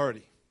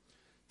authority.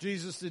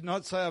 Jesus did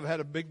not say, I've had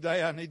a big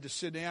day, I need to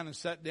sit down, and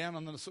sat down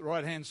on the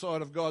right-hand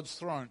side of God's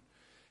throne.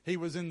 He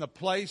was in the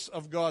place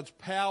of God's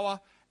power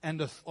and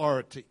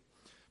authority.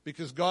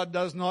 Because God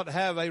does not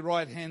have a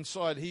right-hand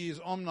side. He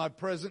is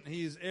omnipresent.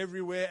 He is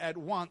everywhere at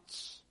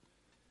once.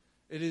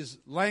 It is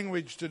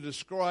language to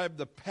describe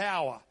the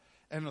power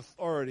and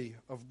authority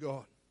of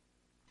God.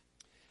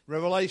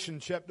 Revelation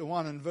chapter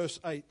 1 and verse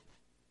 8.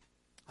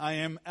 I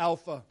am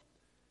Alpha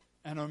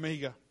and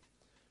Omega.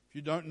 If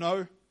you don't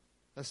know,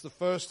 that's the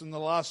first and the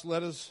last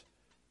letters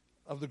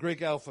of the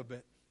Greek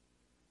alphabet.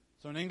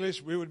 So in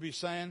English, he would be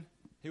saying,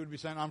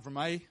 I'm from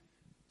A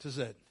to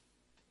Z.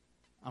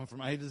 I'm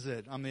from A to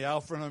Z. I'm the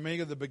Alpha and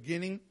Omega, the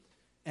beginning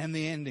and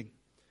the ending.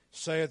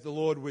 Saith the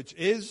Lord, which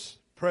is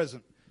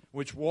present,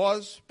 which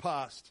was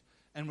past,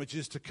 and which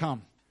is to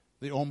come,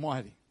 the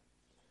Almighty.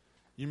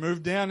 You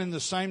move down in the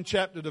same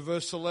chapter to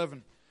verse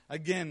 11,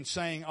 again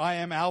saying, I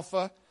am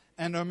Alpha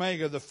and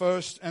Omega, the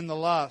first and the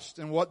last.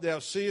 And what thou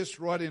seest,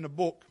 write in a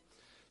book.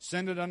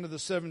 Send it unto the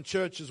 7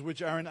 churches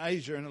which are in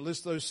Asia, and it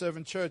lists those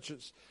 7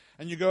 churches.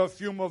 And you go a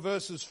few more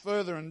verses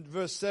further, in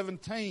verse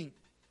 17, it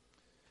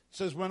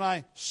says, when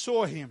I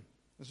saw him,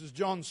 this is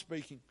John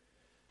speaking,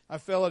 I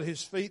fell at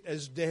his feet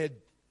as dead.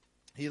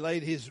 He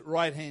laid his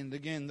right hand,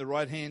 again the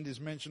right hand is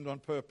mentioned on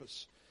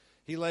purpose.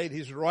 He laid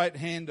his right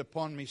hand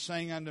upon me,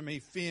 saying unto me,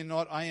 fear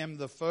not, I am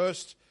the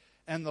first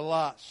and the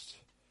last.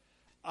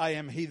 I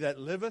am he that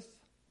liveth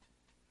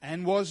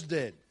and was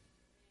dead.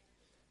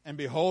 And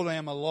behold, I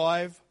am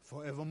alive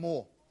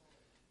forevermore.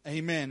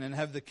 Amen. And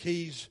have the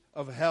keys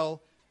of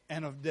hell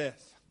and of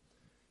death.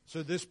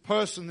 So this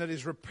person that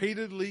is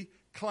repeatedly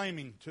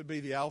claiming to be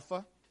the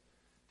Alpha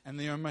and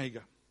the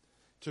Omega,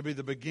 to be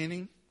the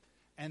beginning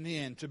and the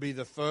end, to be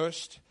the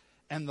first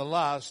and the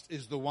last,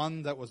 is the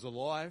one that was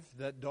alive,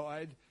 that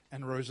died,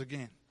 and rose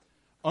again.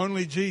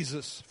 Only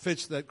Jesus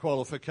fits that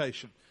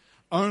qualification.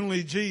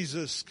 Only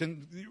Jesus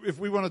can, if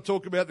we want to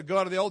talk about the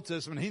God of the Old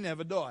Testament, he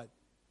never died.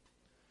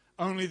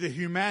 Only the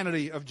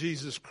humanity of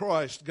Jesus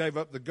Christ gave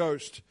up the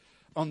ghost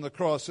on the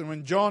cross. And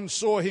when John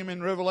saw him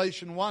in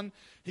Revelation 1,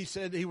 he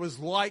said he was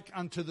like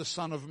unto the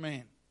Son of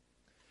Man.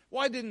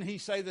 Why didn't he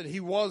say that he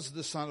was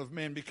the Son of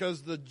Man?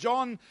 Because the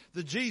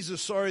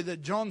Jesus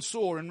that John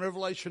saw in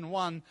Revelation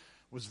 1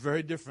 was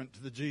very different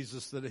to the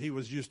Jesus that he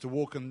was used to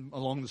walking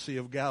along the Sea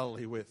of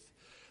Galilee with.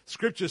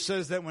 Scripture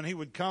says that when he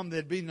would come,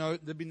 there'd be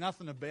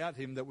nothing about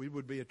him that we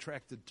would be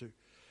attracted to.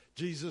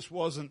 Jesus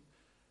wasn't,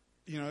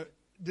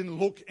 didn't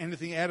look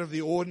anything out of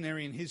the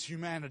ordinary in his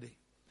humanity.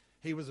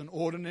 He was an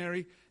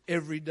ordinary,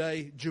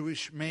 everyday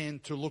Jewish man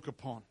to look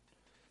upon.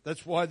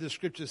 That's why the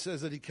scripture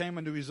says that he came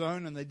unto his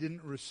own and they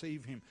didn't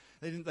receive him.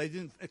 They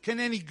didn't. Can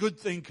any good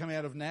thing come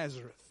out of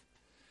Nazareth?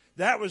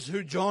 That was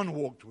who John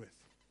walked with.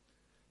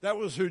 That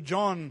was who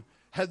John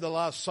had the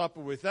Last Supper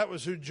with. That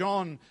was who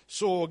John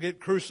saw get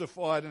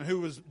crucified and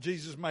who was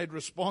Jesus made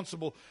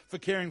responsible for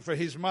caring for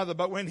his mother.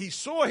 But when he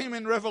saw him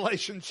in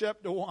Revelation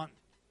chapter 1,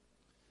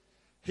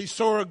 he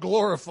saw a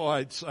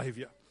glorified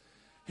Savior.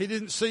 He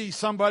didn't see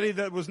somebody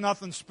that was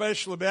nothing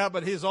special about,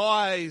 but his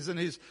eyes and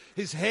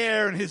his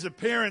hair and his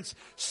appearance,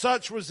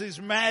 such was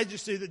his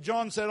majesty that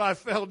John said, I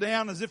fell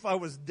down as if I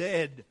was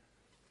dead.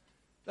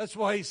 That's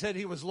why he said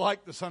he was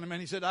like the Son of Man.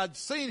 He said, I'd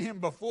seen him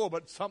before,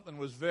 but something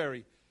was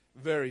very,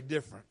 very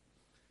different.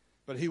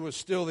 But he was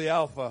still the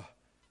Alpha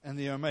and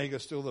the Omega,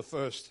 still the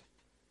first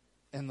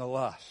and the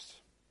last.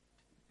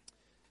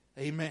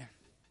 Amen.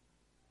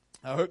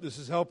 I hope this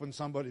is helping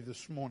somebody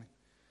this morning.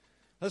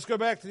 Let's go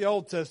back to the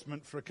Old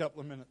Testament for a couple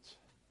of minutes.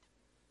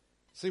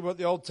 See what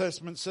the Old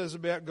Testament says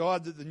about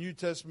God that the New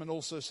Testament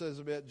also says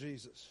about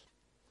Jesus.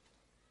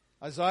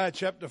 Isaiah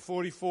chapter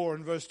 44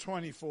 and verse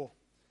 24.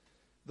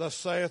 Thus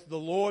saith the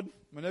Lord.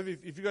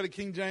 If you've got a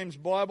King James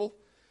Bible,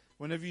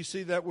 whenever you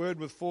see that word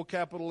with 4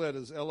 capital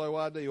letters,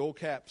 L-O-R-D, all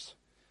caps,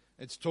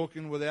 it's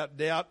talking without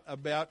doubt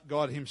about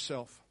God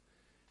himself.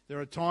 There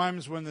are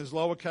times when there's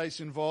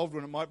lowercase involved,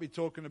 when it might be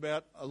talking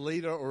about a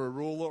leader or a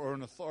ruler or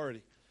an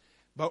authority.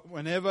 But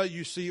whenever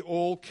you see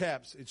all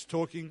caps, it's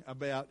talking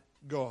about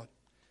God.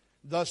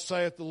 Thus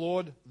saith the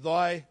Lord,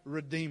 thy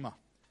Redeemer,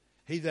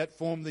 he that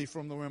formed thee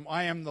from the womb.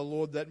 I am the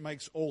Lord that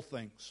makes all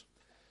things,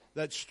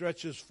 that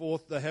stretches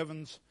forth the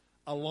heavens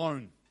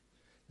alone,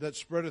 that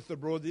spreadeth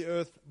abroad the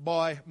earth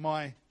by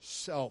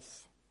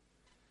myself.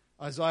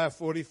 Isaiah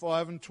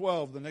 45 and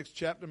 12, the next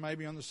chapter may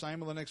be on the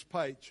same or the next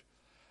page.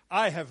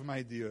 I have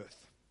made the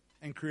earth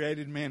and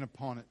created man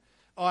upon it.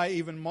 I,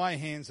 even my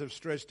hands, have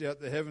stretched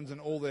out the heavens,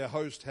 and all their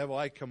host have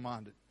I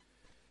commanded.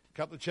 A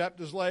couple of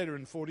chapters later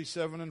in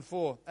 47 and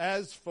 4.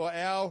 As for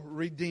our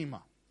Redeemer,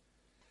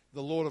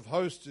 the Lord of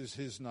hosts is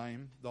his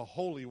name, the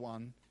Holy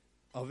One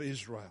of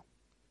Israel.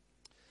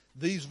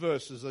 These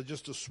verses are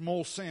just a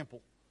small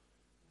sample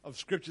of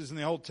scriptures in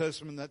the Old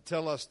Testament that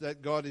tell us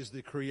that God is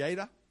the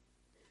Creator.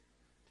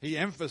 He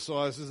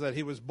emphasizes that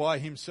he was by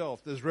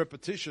himself. There's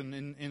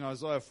repetition in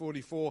Isaiah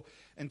 44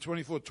 and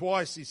 24.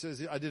 Twice he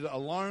says, I did it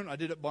alone, I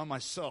did it by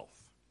myself.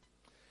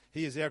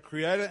 He is our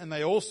creator, and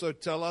they also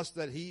tell us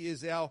that He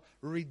is our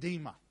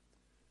redeemer.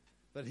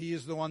 That He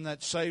is the one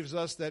that saves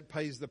us, that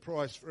pays the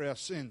price for our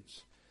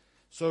sins.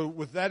 So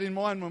with that in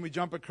mind, when we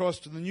jump across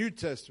to the New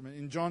Testament,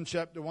 in John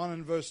chapter 1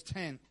 and verse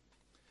 10,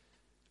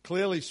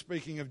 clearly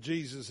speaking of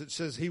Jesus, it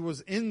says, He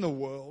was in the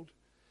world,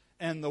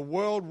 and the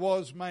world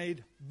was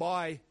made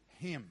by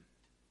Him,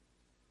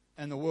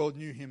 and the world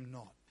knew Him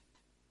not.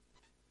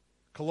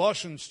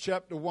 Colossians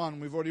chapter 1,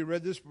 we've already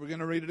read this, but we're going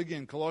to read it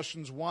again.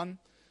 Colossians 1,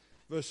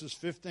 verses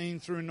 15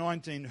 through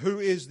 19. Who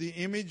is the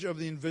image of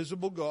the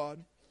invisible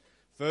God,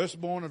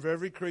 firstborn of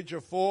every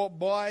creature, for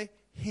by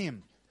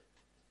Him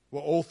were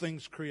all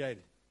things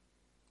created,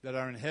 that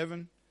are in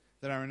heaven,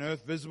 that are in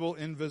earth, visible,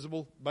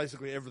 invisible,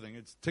 basically everything.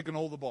 It's ticking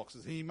all the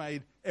boxes. He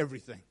made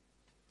everything.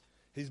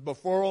 He's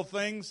before all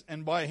things,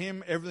 and by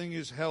Him everything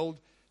is held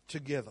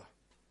together.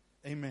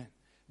 Amen.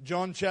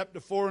 John chapter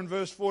 4 and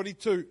verse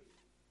 42.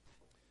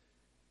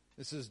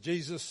 This is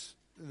Jesus.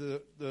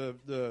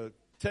 The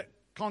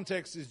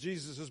context is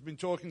Jesus has been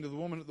talking to the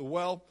woman at the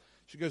well.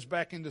 She goes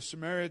back into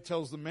Samaria,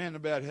 tells the man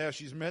about how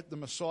she's met the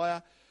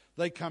Messiah.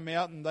 They come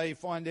out and they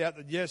find out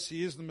that, yes,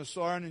 He is the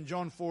Messiah. And in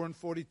John 4 and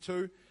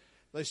 42,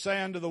 they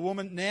say unto the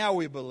woman, now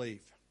we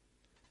believe.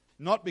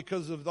 Not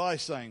because of thy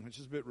saying, which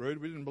is a bit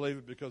rude. We didn't believe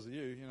it because of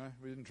you,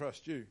 we didn't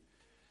trust you.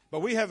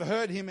 But we have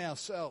heard Him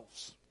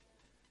ourselves.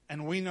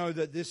 And we know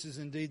that this is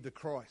indeed the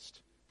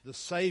Christ, the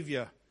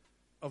Savior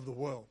of the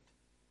world.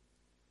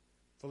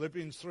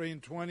 Philippians 3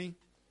 and 20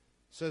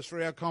 says,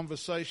 for our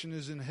conversation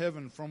is in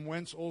heaven, from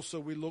whence also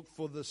we look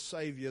for the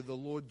Savior, the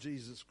Lord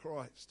Jesus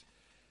Christ.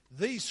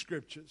 These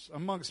scriptures,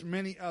 amongst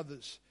many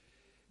others,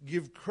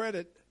 give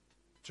credit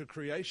to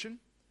creation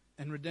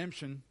and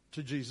redemption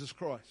to Jesus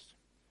Christ.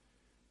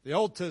 The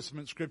Old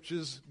Testament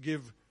scriptures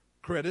give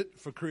credit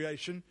for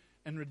creation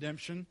and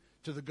redemption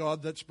to the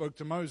God that spoke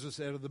to Moses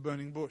out of the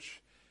burning bush.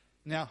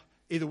 Now,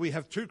 either we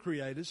have two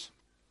creators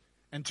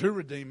and two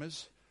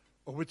redeemers,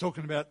 or we're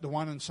talking about the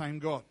one and same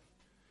God.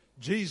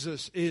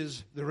 Jesus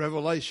is the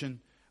revelation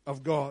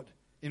of God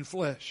in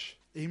flesh.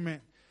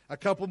 Amen. A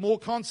couple more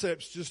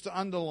concepts just to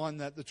underline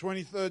that. The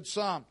 23rd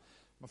Psalm.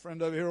 My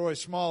friend over here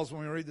always smiles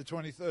when we read the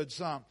 23rd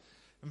Psalm.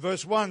 And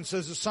verse 1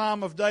 says, the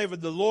Psalm of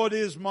David, the Lord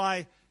is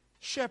my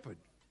shepherd,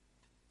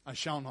 I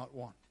shall not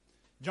want.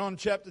 John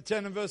chapter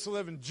 10 and verse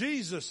 11,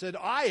 Jesus said,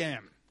 I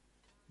am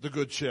the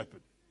good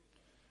shepherd.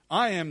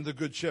 I am the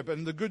good shepherd.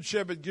 And the good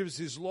shepherd gives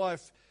his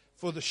life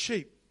for the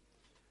sheep.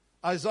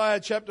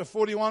 Isaiah chapter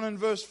 41 and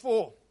verse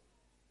 4.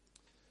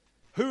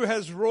 Who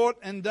has wrought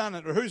and done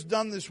it? Or who's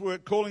done this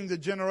work, calling the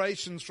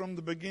generations from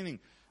the beginning?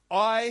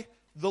 I,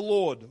 the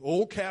Lord,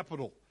 all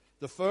capital.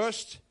 The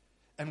first,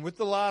 and with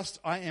the last,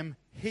 I am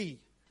He.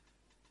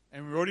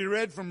 And we already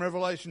read from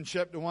Revelation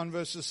chapter 1,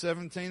 verses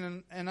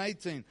 17 and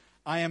 18.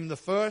 I am the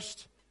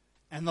first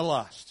and the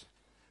last.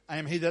 I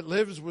am He that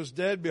lives, was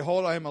dead.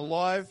 Behold, I am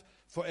alive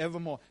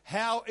forevermore.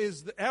 How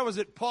is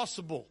it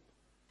possible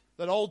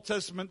that Old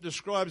Testament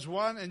describes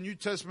one and New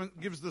Testament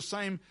gives the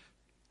same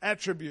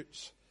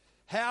attributes?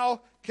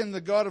 How can the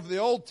God of the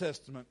Old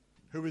Testament,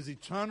 who is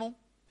eternal,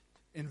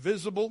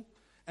 invisible,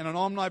 and an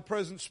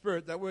omnipresent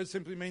spirit, that word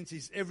simply means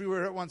He's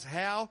everywhere at once,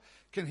 how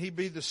can He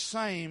be the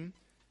same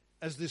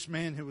as this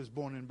man who was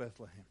born in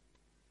Bethlehem?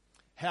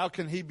 How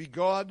can He be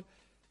God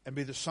and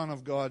be the Son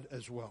of God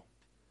as well?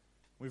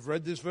 We've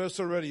read this verse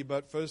already,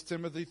 but 1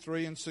 Timothy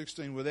 3 and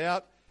 16,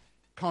 without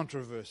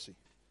controversy,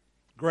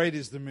 great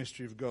is the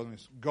mystery of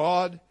godliness.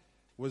 God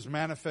was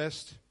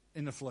manifest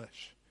in the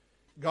flesh.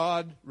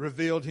 God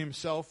revealed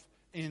Himself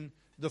in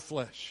the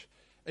flesh.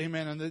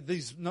 Amen. And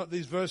these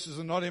verses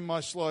are not in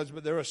my slides,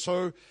 but there are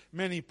so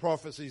many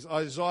prophecies.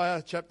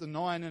 Isaiah chapter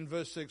 9 and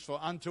verse 6, for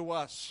unto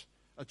us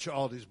a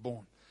child is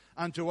born.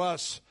 Unto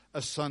us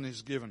a son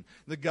is given.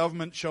 The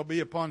government shall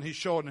be upon His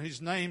shoulder, and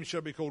His name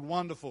shall be called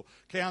Wonderful,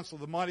 Counselor,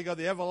 the Mighty God,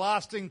 the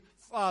Everlasting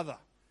Father.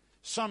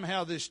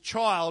 Somehow this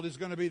child is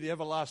going to be the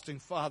everlasting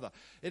Father.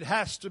 It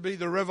has to be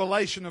the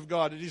revelation of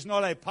God. It is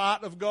not a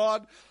part of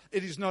God.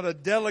 It is not a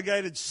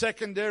delegated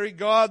secondary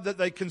God that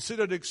they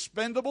considered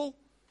expendable.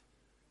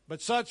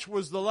 But such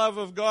was the love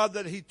of God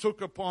that He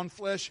took upon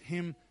flesh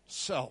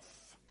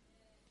Himself.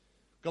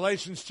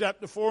 Galatians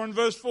chapter 4 and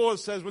verse 4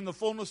 says, when the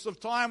fullness of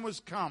time was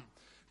come,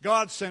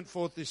 God sent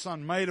forth His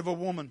Son, made of a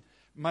woman,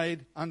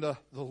 made under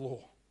the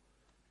law.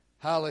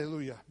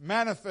 Hallelujah.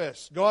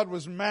 Manifest. God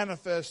was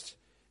manifest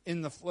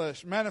in the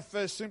flesh.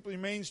 Manifest simply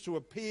means to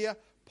appear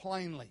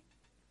plainly,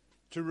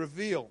 to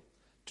reveal,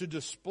 to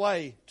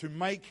display, to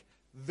make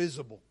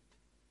visible.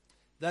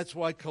 That's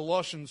why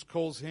Colossians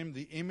calls Him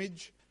the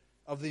image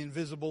of the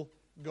invisible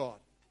God.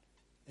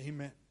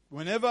 Amen.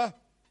 Whenever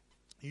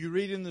you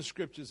read in the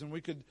Scriptures, and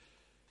we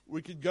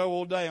could go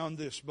all day on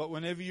this, but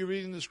whenever you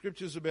read in the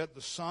Scriptures about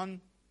the Son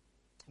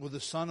or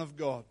the Son of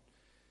God,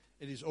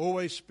 it is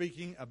always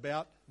speaking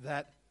about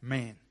that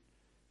man,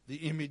 the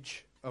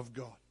image of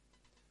God.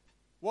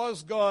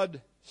 Was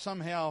God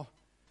somehow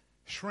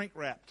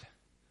shrink-wrapped,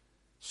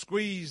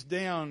 squeezed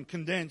down,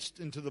 condensed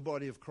into the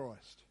body of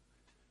Christ?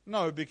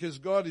 No, because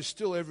God is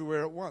still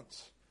everywhere at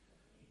once.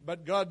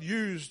 But God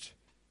used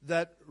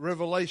that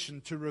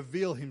revelation to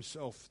reveal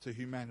himself to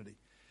humanity.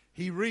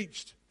 He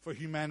reached for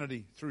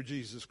humanity through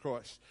Jesus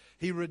Christ.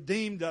 He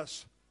redeemed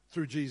us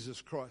through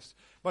Jesus Christ.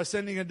 By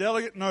sending a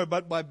delegate? No,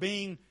 but by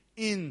being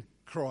in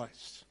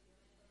Christ.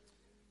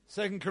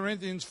 2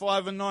 Corinthians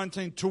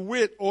 5:19, to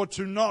wit, or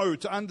to know,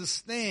 to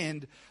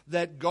understand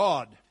that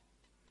God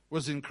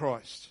was in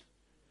Christ.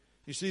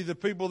 You see, the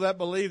people that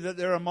believe that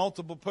there are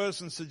multiple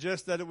persons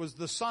suggest that it was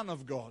the Son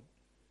of God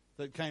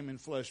that came in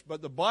flesh.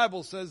 But the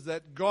Bible says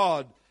that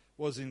God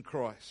was in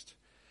Christ,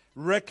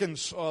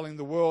 reconciling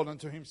the world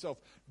unto himself,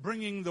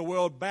 bringing the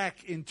world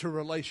back into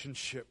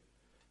relationship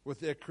with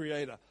their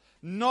Creator,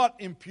 not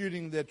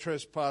imputing their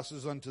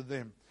trespasses unto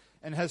them,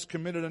 and has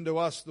committed unto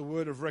us the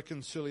word of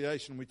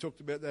reconciliation. We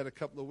talked about that a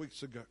couple of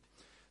weeks ago.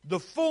 The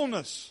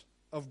fullness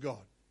of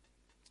God.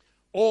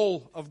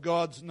 All of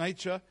God's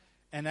nature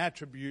and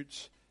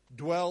attributes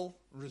dwell,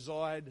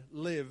 reside,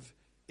 live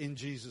in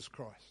Jesus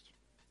Christ.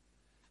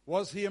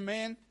 Was he a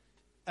man?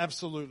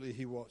 Absolutely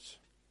he was.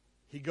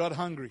 He got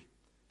hungry.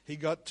 He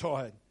got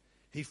tired.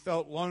 He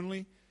felt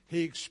lonely.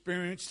 He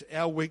experienced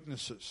our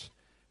weaknesses.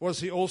 Was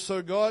he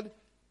also God?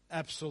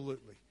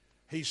 Absolutely.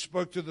 He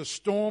spoke to the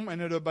storm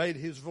and it obeyed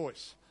his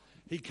voice.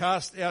 He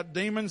cast out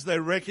demons. They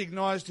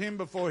recognized him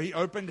before he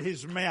opened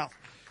his mouth.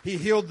 He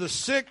healed the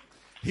sick.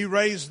 He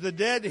raised the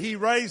dead. He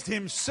raised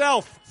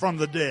himself from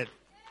the dead.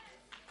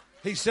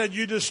 He said,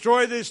 you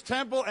destroy this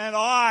temple and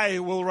I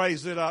will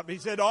raise it up. He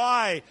said,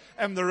 I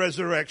am the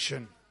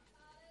resurrection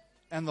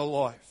and the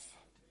life.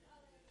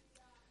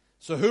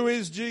 So who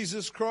is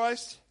Jesus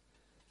Christ?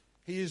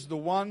 He is the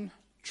one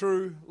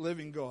true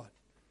living God,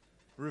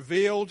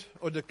 revealed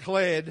or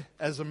declared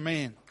as a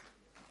man.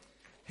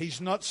 He's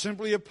not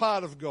simply a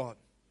part of God.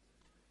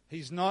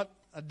 He's not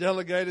a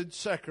delegated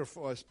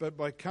sacrifice, but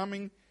by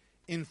coming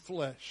in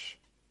flesh,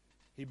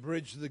 he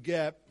bridged the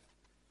gap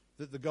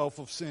that the gulf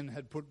of sin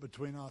had put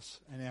between us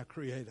and our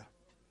Creator.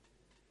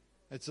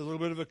 It's a little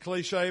bit of a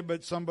cliche,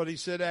 but somebody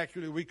said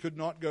accurately, we could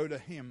not go to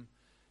him,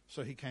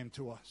 so he came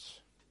to us.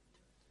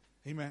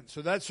 Amen.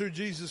 So that's who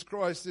Jesus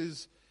Christ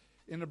is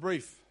in a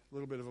brief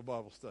little bit of a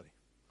Bible study.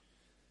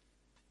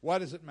 Why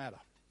does it matter?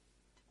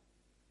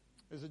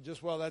 Is it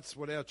just, well, that's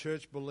what our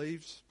church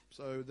believes,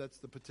 so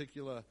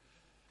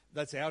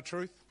that's our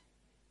truth?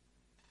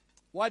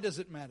 Why does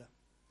it matter?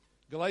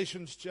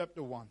 Galatians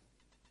chapter 1,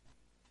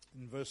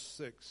 in verse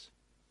 6.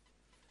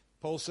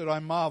 Paul said, I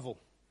marvel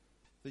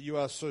that you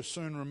are so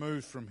soon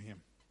removed from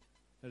him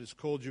that has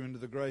called you into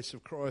the grace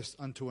of Christ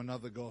unto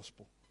another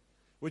gospel,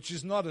 which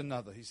is not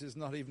another. He says,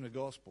 not even a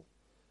gospel.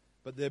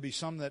 But there be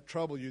some that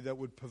trouble you that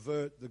would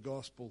pervert the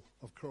gospel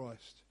of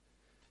Christ.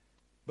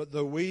 But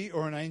though we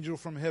or an angel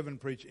from heaven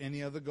preach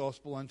any other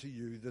gospel unto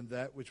you than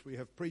that which we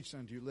have preached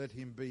unto you, let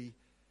him be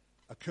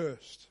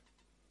accursed.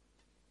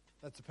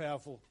 That's a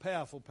powerful,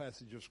 powerful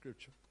passage of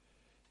Scripture.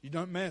 You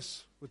don't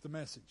mess with the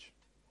message.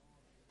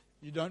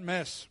 You don't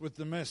mess with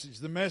the message.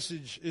 The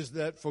message is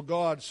that for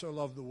God so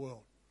loved the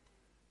world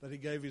that he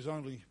gave his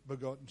only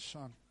begotten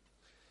Son.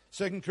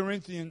 2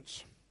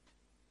 Corinthians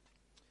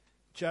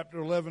chapter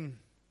 11,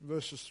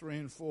 verses 3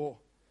 and 4.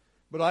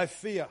 But I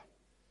fear,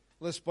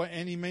 lest by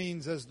any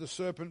means, as the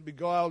serpent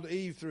beguiled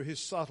Eve through his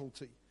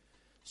subtlety,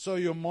 so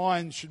your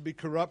minds should be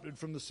corrupted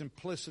from the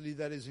simplicity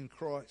that is in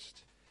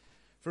Christ.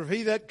 For if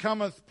he that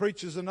cometh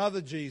preaches another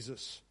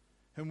Jesus,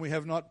 whom we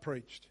have not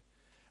preached,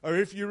 or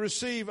if you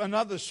receive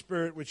another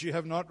spirit which you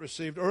have not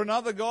received, or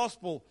another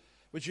gospel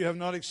which you have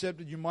not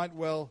accepted, you might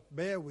well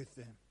bear with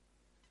them.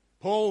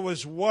 Paul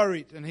was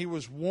worried and he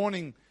was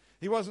warning.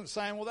 He wasn't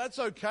saying, well, that's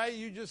okay,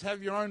 you just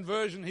have your own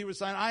version. He was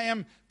saying, I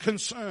am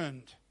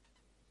concerned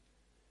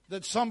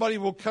that somebody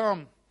will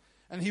come.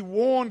 And he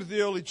warned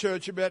the early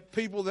church about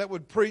people that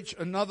would preach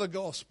another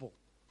gospel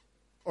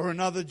or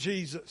another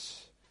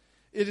Jesus.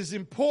 It is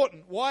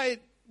important. Why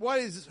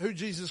is who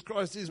Jesus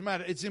Christ is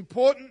matter? It's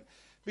important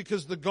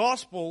because the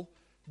gospel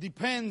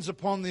depends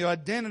upon the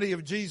identity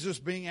of Jesus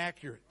being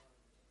accurate.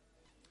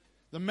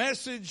 The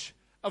message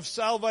of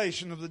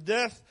salvation, of the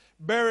death,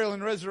 burial,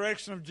 and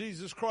resurrection of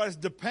Jesus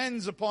Christ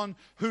depends upon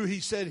who he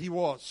said he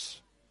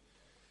was.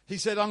 He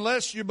said,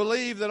 unless you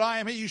believe that I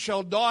am he, you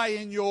shall die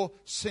in your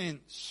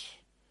sins.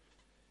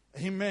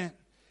 Amen.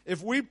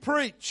 If we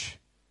preach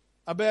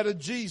about a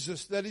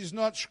Jesus that is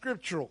not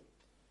scriptural,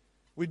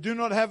 we do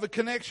not have a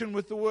connection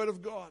with the Word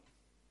of God.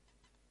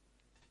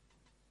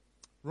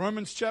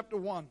 Romans chapter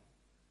 1.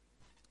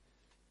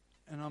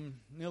 And I'm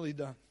nearly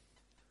done.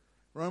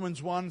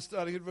 Romans 1,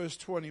 starting at verse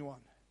 21.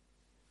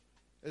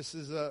 This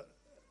is a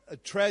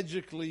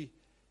tragically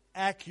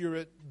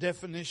accurate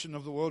definition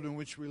of the world in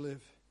which we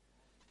live.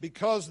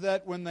 Because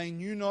that when they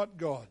knew not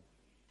God,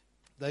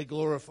 they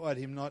glorified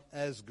him not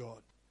as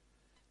God,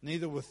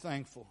 neither were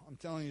thankful. I'm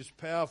telling you, it's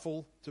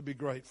powerful to be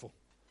grateful.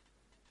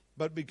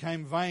 But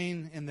became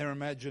vain in their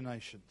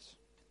imaginations,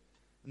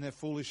 and their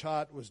foolish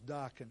heart was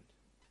darkened.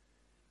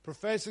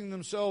 Professing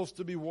themselves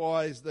to be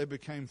wise, they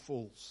became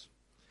fools.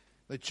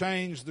 They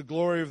changed the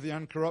glory of the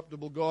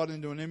uncorruptible God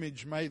into an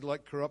image made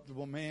like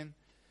corruptible man,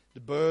 to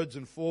birds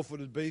and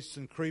four-footed beasts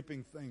and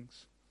creeping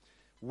things.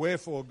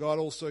 Wherefore God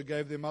also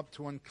gave them up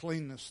to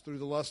uncleanness through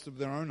the lust of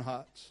their own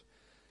hearts,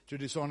 to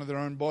dishonor their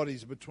own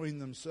bodies between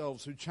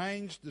themselves, who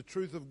changed the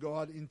truth of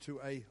God into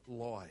a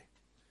lie,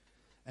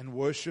 and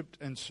worshipped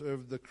and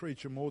served the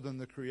creature more than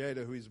the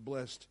Creator, who is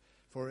blessed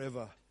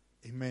forever.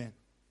 Amen.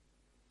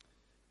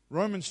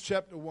 Romans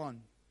chapter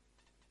 1.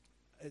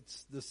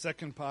 It's the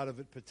second part of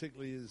it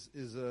particularly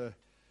is a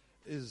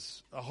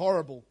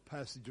horrible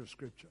passage of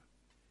Scripture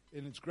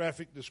in its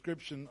graphic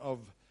description of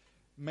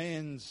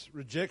man's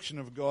rejection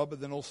of God, but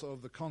then also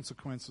of the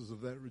consequences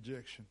of that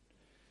rejection.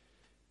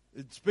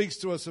 It speaks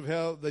to us of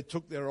how they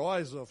took their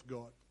eyes off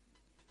God.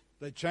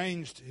 They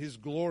changed His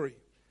glory.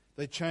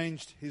 They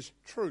changed His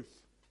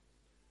truth.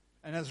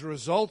 And as a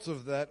result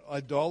of that,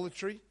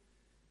 idolatry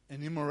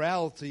and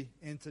immorality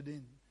entered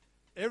in.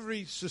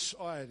 Every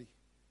society,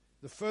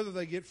 the further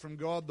they get from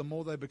God, the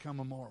more they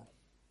become immoral.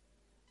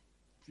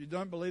 If you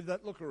don't believe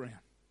that, look around.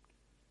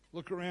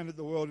 Look around at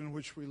the world in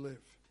which we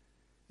live.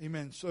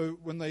 Amen. So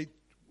when they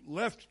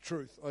left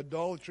truth,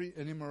 idolatry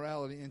and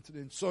immorality entered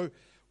in. So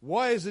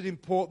why is it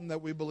important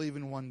that we believe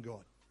in one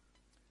God?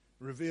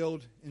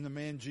 Revealed in the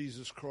man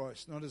Jesus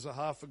Christ, not as a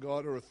half a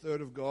God or a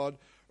third of God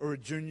or a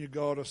junior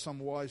God or some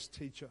wise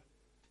teacher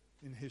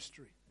in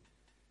history.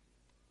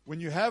 When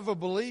you have a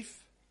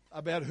belief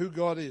about who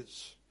God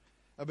is,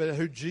 about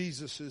who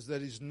Jesus is,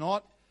 that is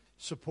not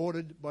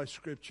supported by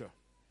Scripture,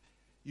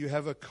 you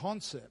have a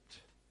concept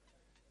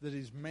that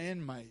is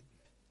man-made,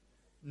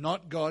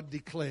 not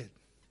God-declared.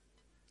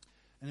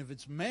 And if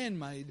it's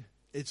man-made,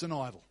 it's an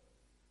idol.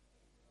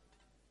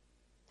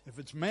 If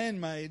it's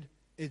man-made,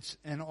 it's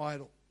an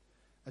idol.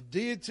 A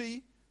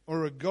deity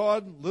or a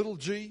God, little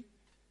g,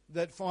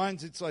 that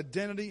finds its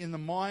identity in the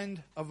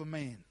mind of a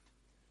man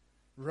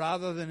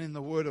rather than in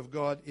the Word of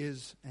God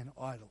is an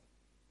idol.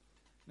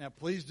 Now,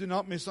 please do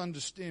not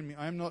misunderstand me.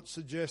 I am not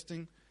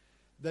suggesting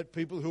that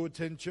people who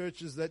attend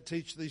churches that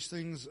teach these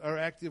things are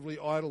actively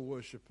idol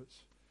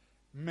worshippers.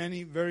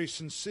 Many very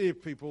sincere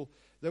people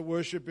that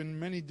worship in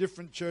many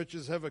different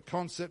churches have a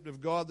concept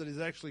of God that is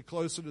actually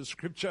closer to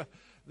Scripture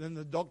than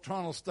the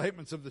doctrinal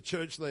statements of the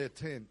church they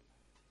attend.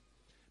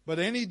 But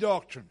any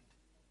doctrine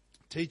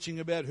teaching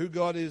about who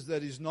God is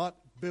that is not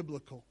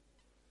biblical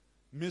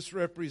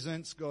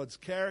misrepresents God's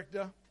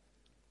character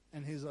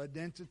and His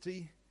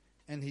identity,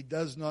 and He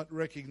does not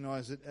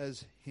recognize it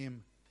as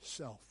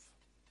Himself.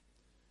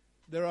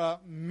 There are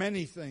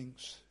many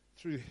things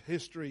through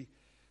history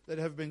that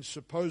have been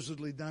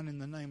supposedly done in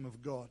the name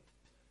of God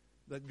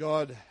that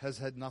God has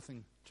had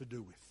nothing to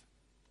do with.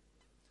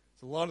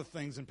 It's a lot of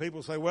things, and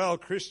people say, well,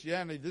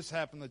 Christianity, this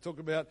happened. They talk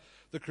about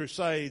the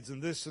Crusades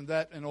and this and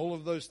that, and all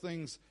of those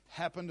things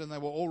happened, and they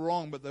were all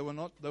wrong, but they were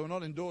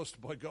not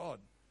endorsed by God.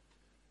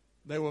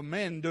 They were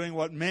men doing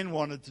what men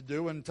wanted to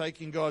do and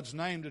taking God's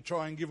name to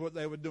try and give what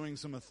they were doing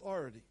some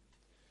authority.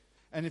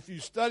 And if you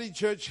study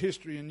church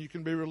history, and you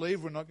can be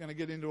relieved, we're not going to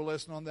get into a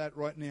lesson on that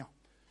right now.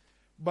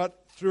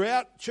 But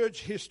throughout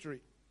church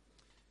history,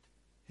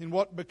 in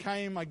what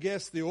became, I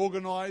guess, the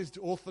organized,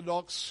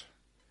 orthodox,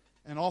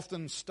 and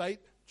often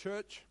state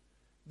church,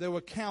 there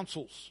were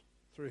councils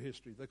through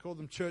history. They called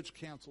them church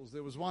councils.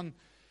 There was one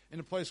in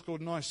a place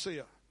called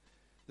Nicaea.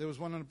 There was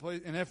one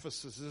in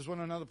Ephesus. There's one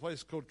in another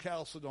place called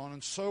Chalcedon.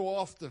 And so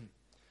often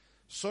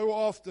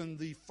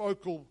the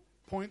focal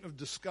point of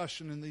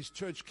discussion in these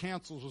church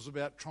councils was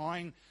about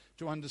trying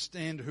to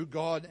understand who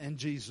God and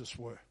Jesus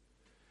were.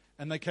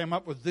 And they came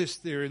up with this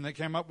theory, and they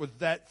came up with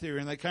that theory,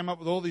 and they came up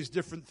with all these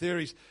different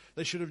theories.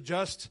 They should have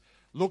just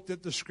looked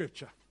at the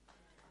Scripture.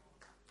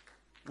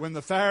 When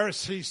the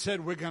Pharisees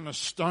said, we're going to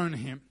stone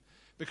him,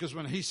 because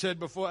when he said,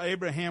 before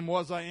Abraham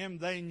was, I am,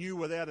 they knew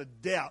without a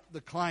doubt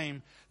the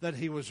claim that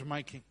he was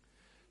making.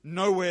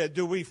 Nowhere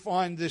do we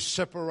find this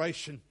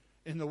separation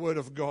in the Word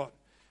of God.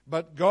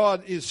 But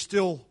God is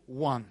still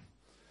one.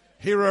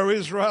 Hear, O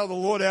Israel, the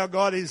Lord our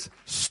God is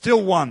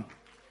still one.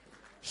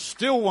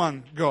 Still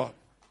one God.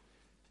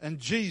 And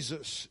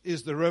Jesus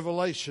is the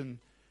revelation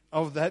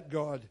of that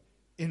God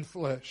in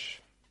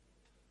flesh.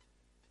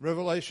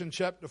 Revelation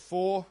chapter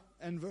 4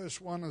 and verse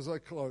 1 as I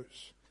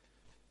close.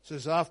 It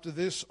says, after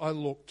this I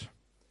looked.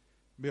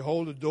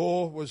 Behold, a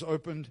door was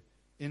opened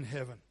in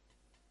heaven.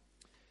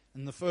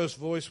 And the first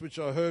voice which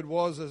I heard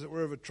was, as it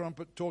were, of a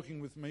trumpet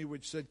talking with me,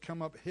 which said,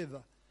 come up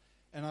hither,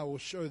 and I will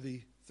show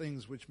thee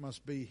things which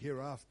must be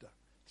hereafter.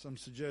 Some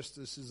suggest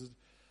this is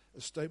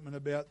a statement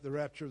about the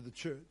rapture of the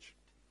church.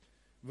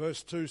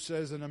 Verse 2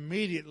 says, and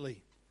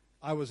immediately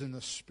I was in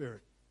the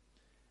Spirit,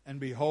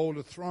 and behold,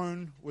 a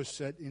throne was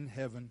set in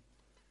heaven,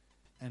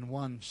 and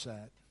one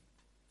sat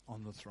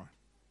on the throne.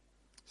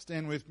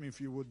 Stand with me if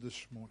you would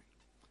this morning.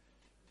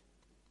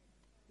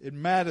 It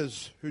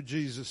matters who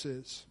Jesus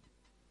is.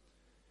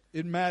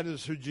 It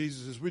matters who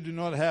Jesus is. We do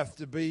not have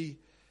to be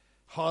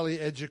highly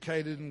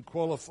educated and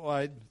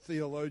qualified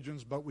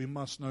theologians, but we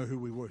must know who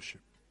we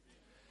worship.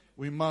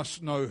 We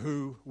must know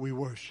who we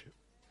worship.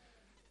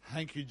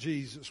 Thank you,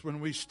 Jesus.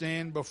 When we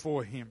stand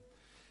before Him,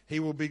 He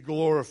will be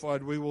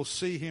glorified. We will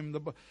see Him.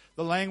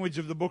 The language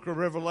of the book of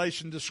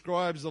Revelation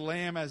describes the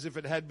Lamb as if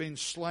it had been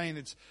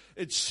slain.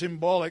 It's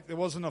symbolic. There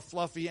wasn't a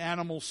fluffy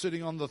animal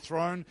sitting on the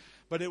throne,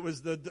 but it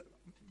was the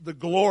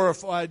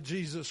glorified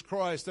Jesus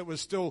Christ that was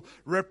still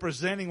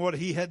representing what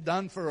He had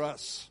done for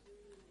us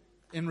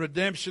in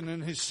redemption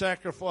and His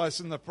sacrifice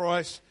and the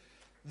price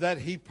that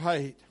He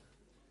paid.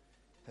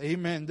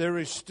 Amen. There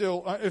is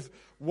still...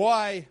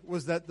 why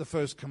was that the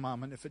first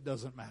commandment if it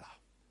doesn't matter?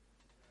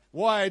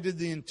 Why did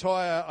the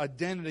entire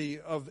identity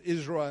of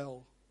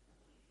Israel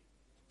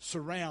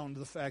surround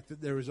the fact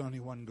that there is only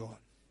one God?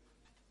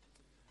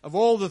 Of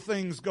all the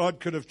things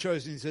God could have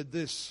chosen, He said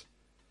this.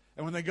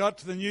 And when they got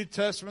to the New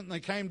Testament and they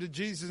came to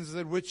Jesus and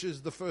said, which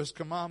is the first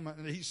commandment?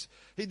 And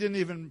he didn't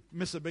even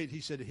miss a beat.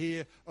 He said,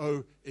 hear,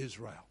 O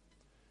Israel,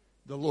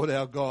 the Lord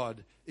our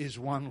God is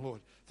one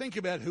Lord. Think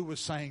about who was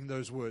saying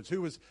those words.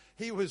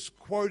 He was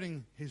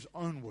quoting His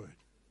own word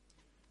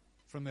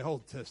from the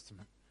Old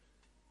Testament.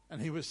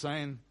 And He was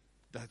saying,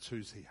 that's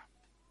who's here.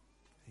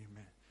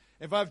 Amen.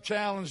 If I've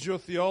challenged your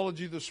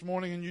theology this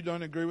morning and you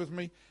don't agree with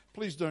me,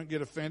 please don't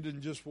get offended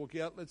and just walk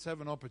out. Let's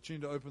have an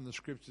opportunity to open the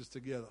Scriptures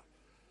together.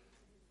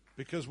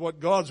 Because what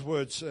God's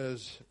Word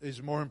says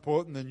is more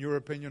important than your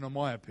opinion or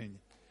my opinion.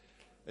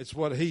 It's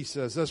what He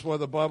says. That's why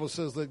the Bible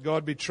says, let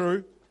God be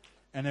true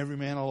and every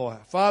man a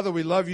liar. Father, we love You.